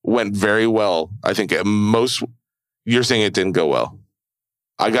went very well. I think at most, you're saying it didn't go well.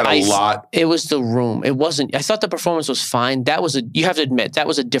 I got a lot. It was the room. It wasn't. I thought the performance was fine. You have to admit, that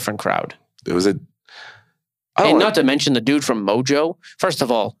was a different crowd. It was and not to mention the dude from Mojo. First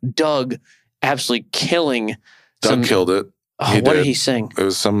of all, Doug absolutely killing. Doug killed it. Oh, what did he sing? It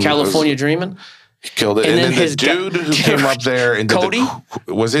was some California Dreamin'. He killed it. And then his dude who came up there and Cody?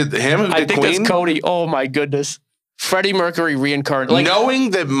 Was it him who did Queen? I think that's Cody. Oh my goodness. Freddie Mercury reincarnated. Like,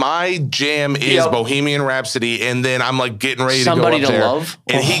 knowing that my jam is Bohemian Rhapsody, and then I'm like getting ready to go up there. Love.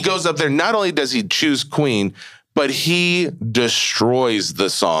 And he goes up there. Not only does he choose Queen, but he destroys the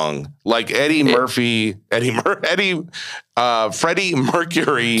song. Like Freddie Mercury.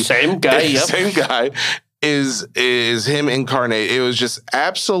 Same guy, Same guy is him incarnate. It was just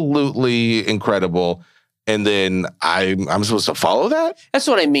absolutely incredible. And then I'm supposed to follow that? That's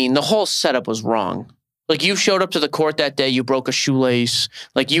what I mean. The whole setup was wrong. Like, you showed up to the court that day, you broke a shoelace.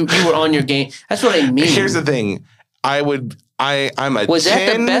 Like, you were on your game. That's what I mean. Here's the thing. I'm a Was 10,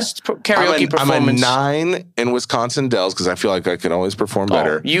 that the best karaoke performance? I'm a 9 in Wisconsin Dells because I feel like I can always perform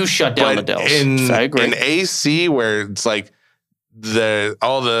better. You shut down the Dells. I agree. In AC, where it's like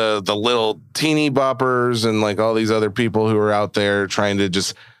all the little teeny boppers and like all these other people who are out there trying to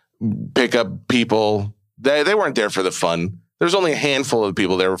just pick up people, they weren't there for the fun. There's only a handful of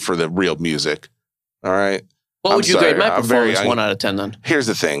people there for the real music. All right. What would you grade my performance 1 out of 10 then? Here's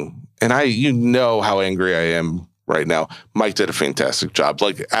the thing, and you know how angry I am right now. Mike did a fantastic job.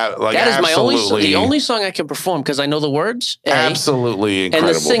 That is my the only song I can perform because I know the words. Absolutely incredible.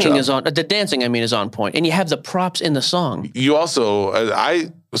 And the singing is on. The dancing, is on point, and you have the props in the song. You also,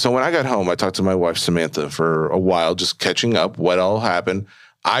 so when I got home, I talked to my wife Samantha for a while, just catching up what all happened.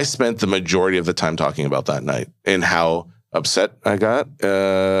 I spent the majority of the time talking about that night and how upset I got.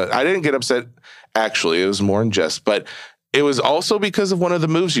 I didn't get upset. Actually, it was more in jest, but it was also because of one of the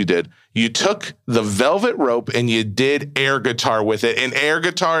moves you did. You took the velvet rope and you did air guitar with it. And air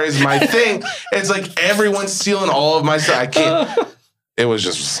guitar is my thing. It's like everyone's stealing all of my stuff. I can't. It was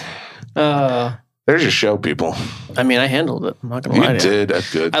just... there's your show, people. I mean, I handled it. I'm not going to lie to you. You did a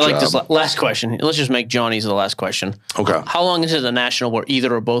good job. I like this last question. Let's just make Johnny's the last question. Okay. How long into the National were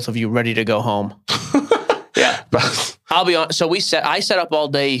either or both of you ready to go home? Yeah. I'll be honest. So I set up all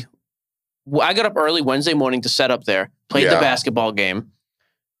day. I got up early Wednesday morning to set up there, played the basketball game,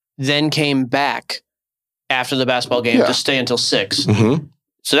 then came back after the basketball game to stay until 6. Mm-hmm.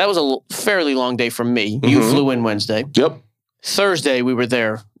 So that was a fairly long day for me. Mm-hmm. You flew in Wednesday. Yep. Thursday, we were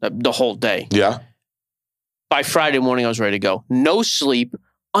there the whole day. Yeah. By Friday morning, I was ready to go. No sleep,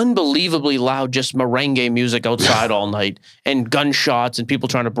 unbelievably loud, just merengue music outside all night, and gunshots and people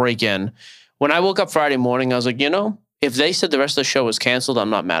trying to break in. When I woke up Friday morning, I was like, if they said the rest of the show was canceled, I'm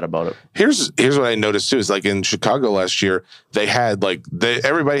not mad about it. Here's what I noticed too, is like in Chicago last year, they had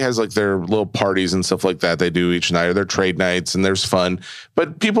everybody has like their little parties and stuff like that they do each night, or their trade nights, and there's fun.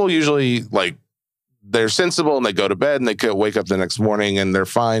 But people usually they're sensible and they go to bed and they could wake up the next morning and they're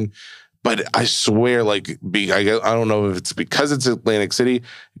fine. But I swear, I don't know if it's because it's Atlantic City,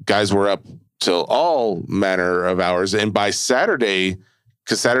 guys were up till all manner of hours. And by Saturday,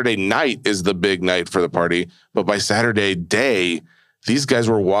 because Saturday night is the big night for the party, but by Saturday day, these guys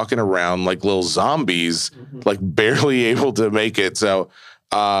were walking around like little zombies, like barely able to make it. So,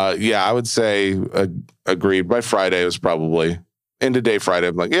 I would say agreed. By Friday, it was probably end of day Friday.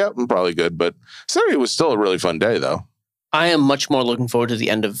 I'm like, I'm probably good. But Saturday was still a really fun day, though. I am much more looking forward to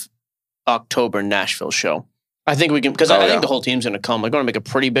the end of October Nashville show. I think we can, because I think the whole team's going to come. We're going to make a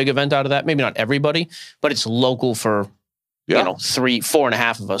pretty big event out of that. Maybe not everybody, but it's local for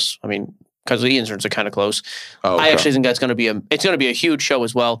 4.5 of us. I mean, because the interns are kind of close. Oh, okay. I actually think it's going to be a huge show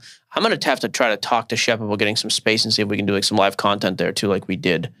as well. I'm going to have to try to talk to Shep about getting some space and see if we can do some live content there too, like we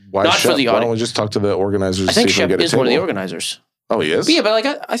did. Why not Shep? for the audience. Why don't we just talk to the organizers? I think Shep is one of the organizers. Oh, he is? But yeah,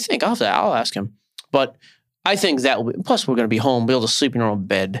 but I think I'll ask him. But I think that will be, plus we're going to be home, be able to sleep in our own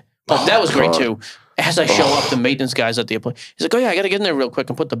bed. But that was great too. As I show up, the maintenance guys at the place, he's like, I got to get in there real quick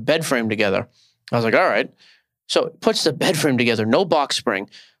and put the bed frame together. I was like, all right. So puts the bed frame together, no box spring,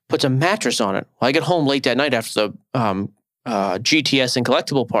 puts a mattress on it. Well, I get home late that night after the GTS and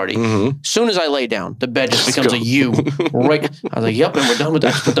collectible party. Mm-hmm. Soon as I lay down, the bed just becomes a U. Right. I was like, yep, and we're done with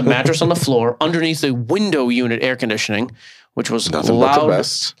that. Just put the mattress on the floor underneath the window unit air conditioning, which was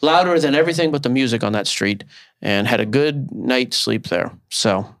louder than everything but the music on that street, and had a good night's sleep there.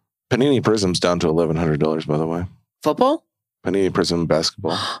 So Panini Prism's down to $1,100, by the way. Football? Panini Prism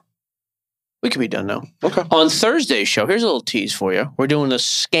basketball. We could be done now. Okay. On Thursday's show, here's a little tease for you. We're doing the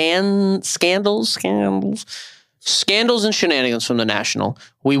scandals and shenanigans from the National.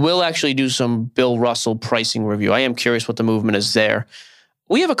 We will actually do some Bill Russell pricing review. I am curious what the movement is there.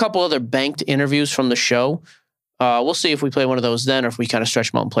 We have a couple other banked interviews from the show. We'll see if we play one of those then or if we kind of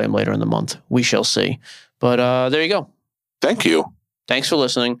stretch them out and play them later in the month. We shall see. But there you go. Thank you. Thanks for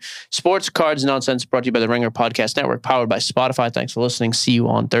listening. Sports Cards Nonsense brought to you by the Ringer Podcast Network, powered by Spotify. Thanks for listening. See you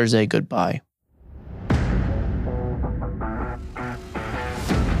on Thursday. Goodbye.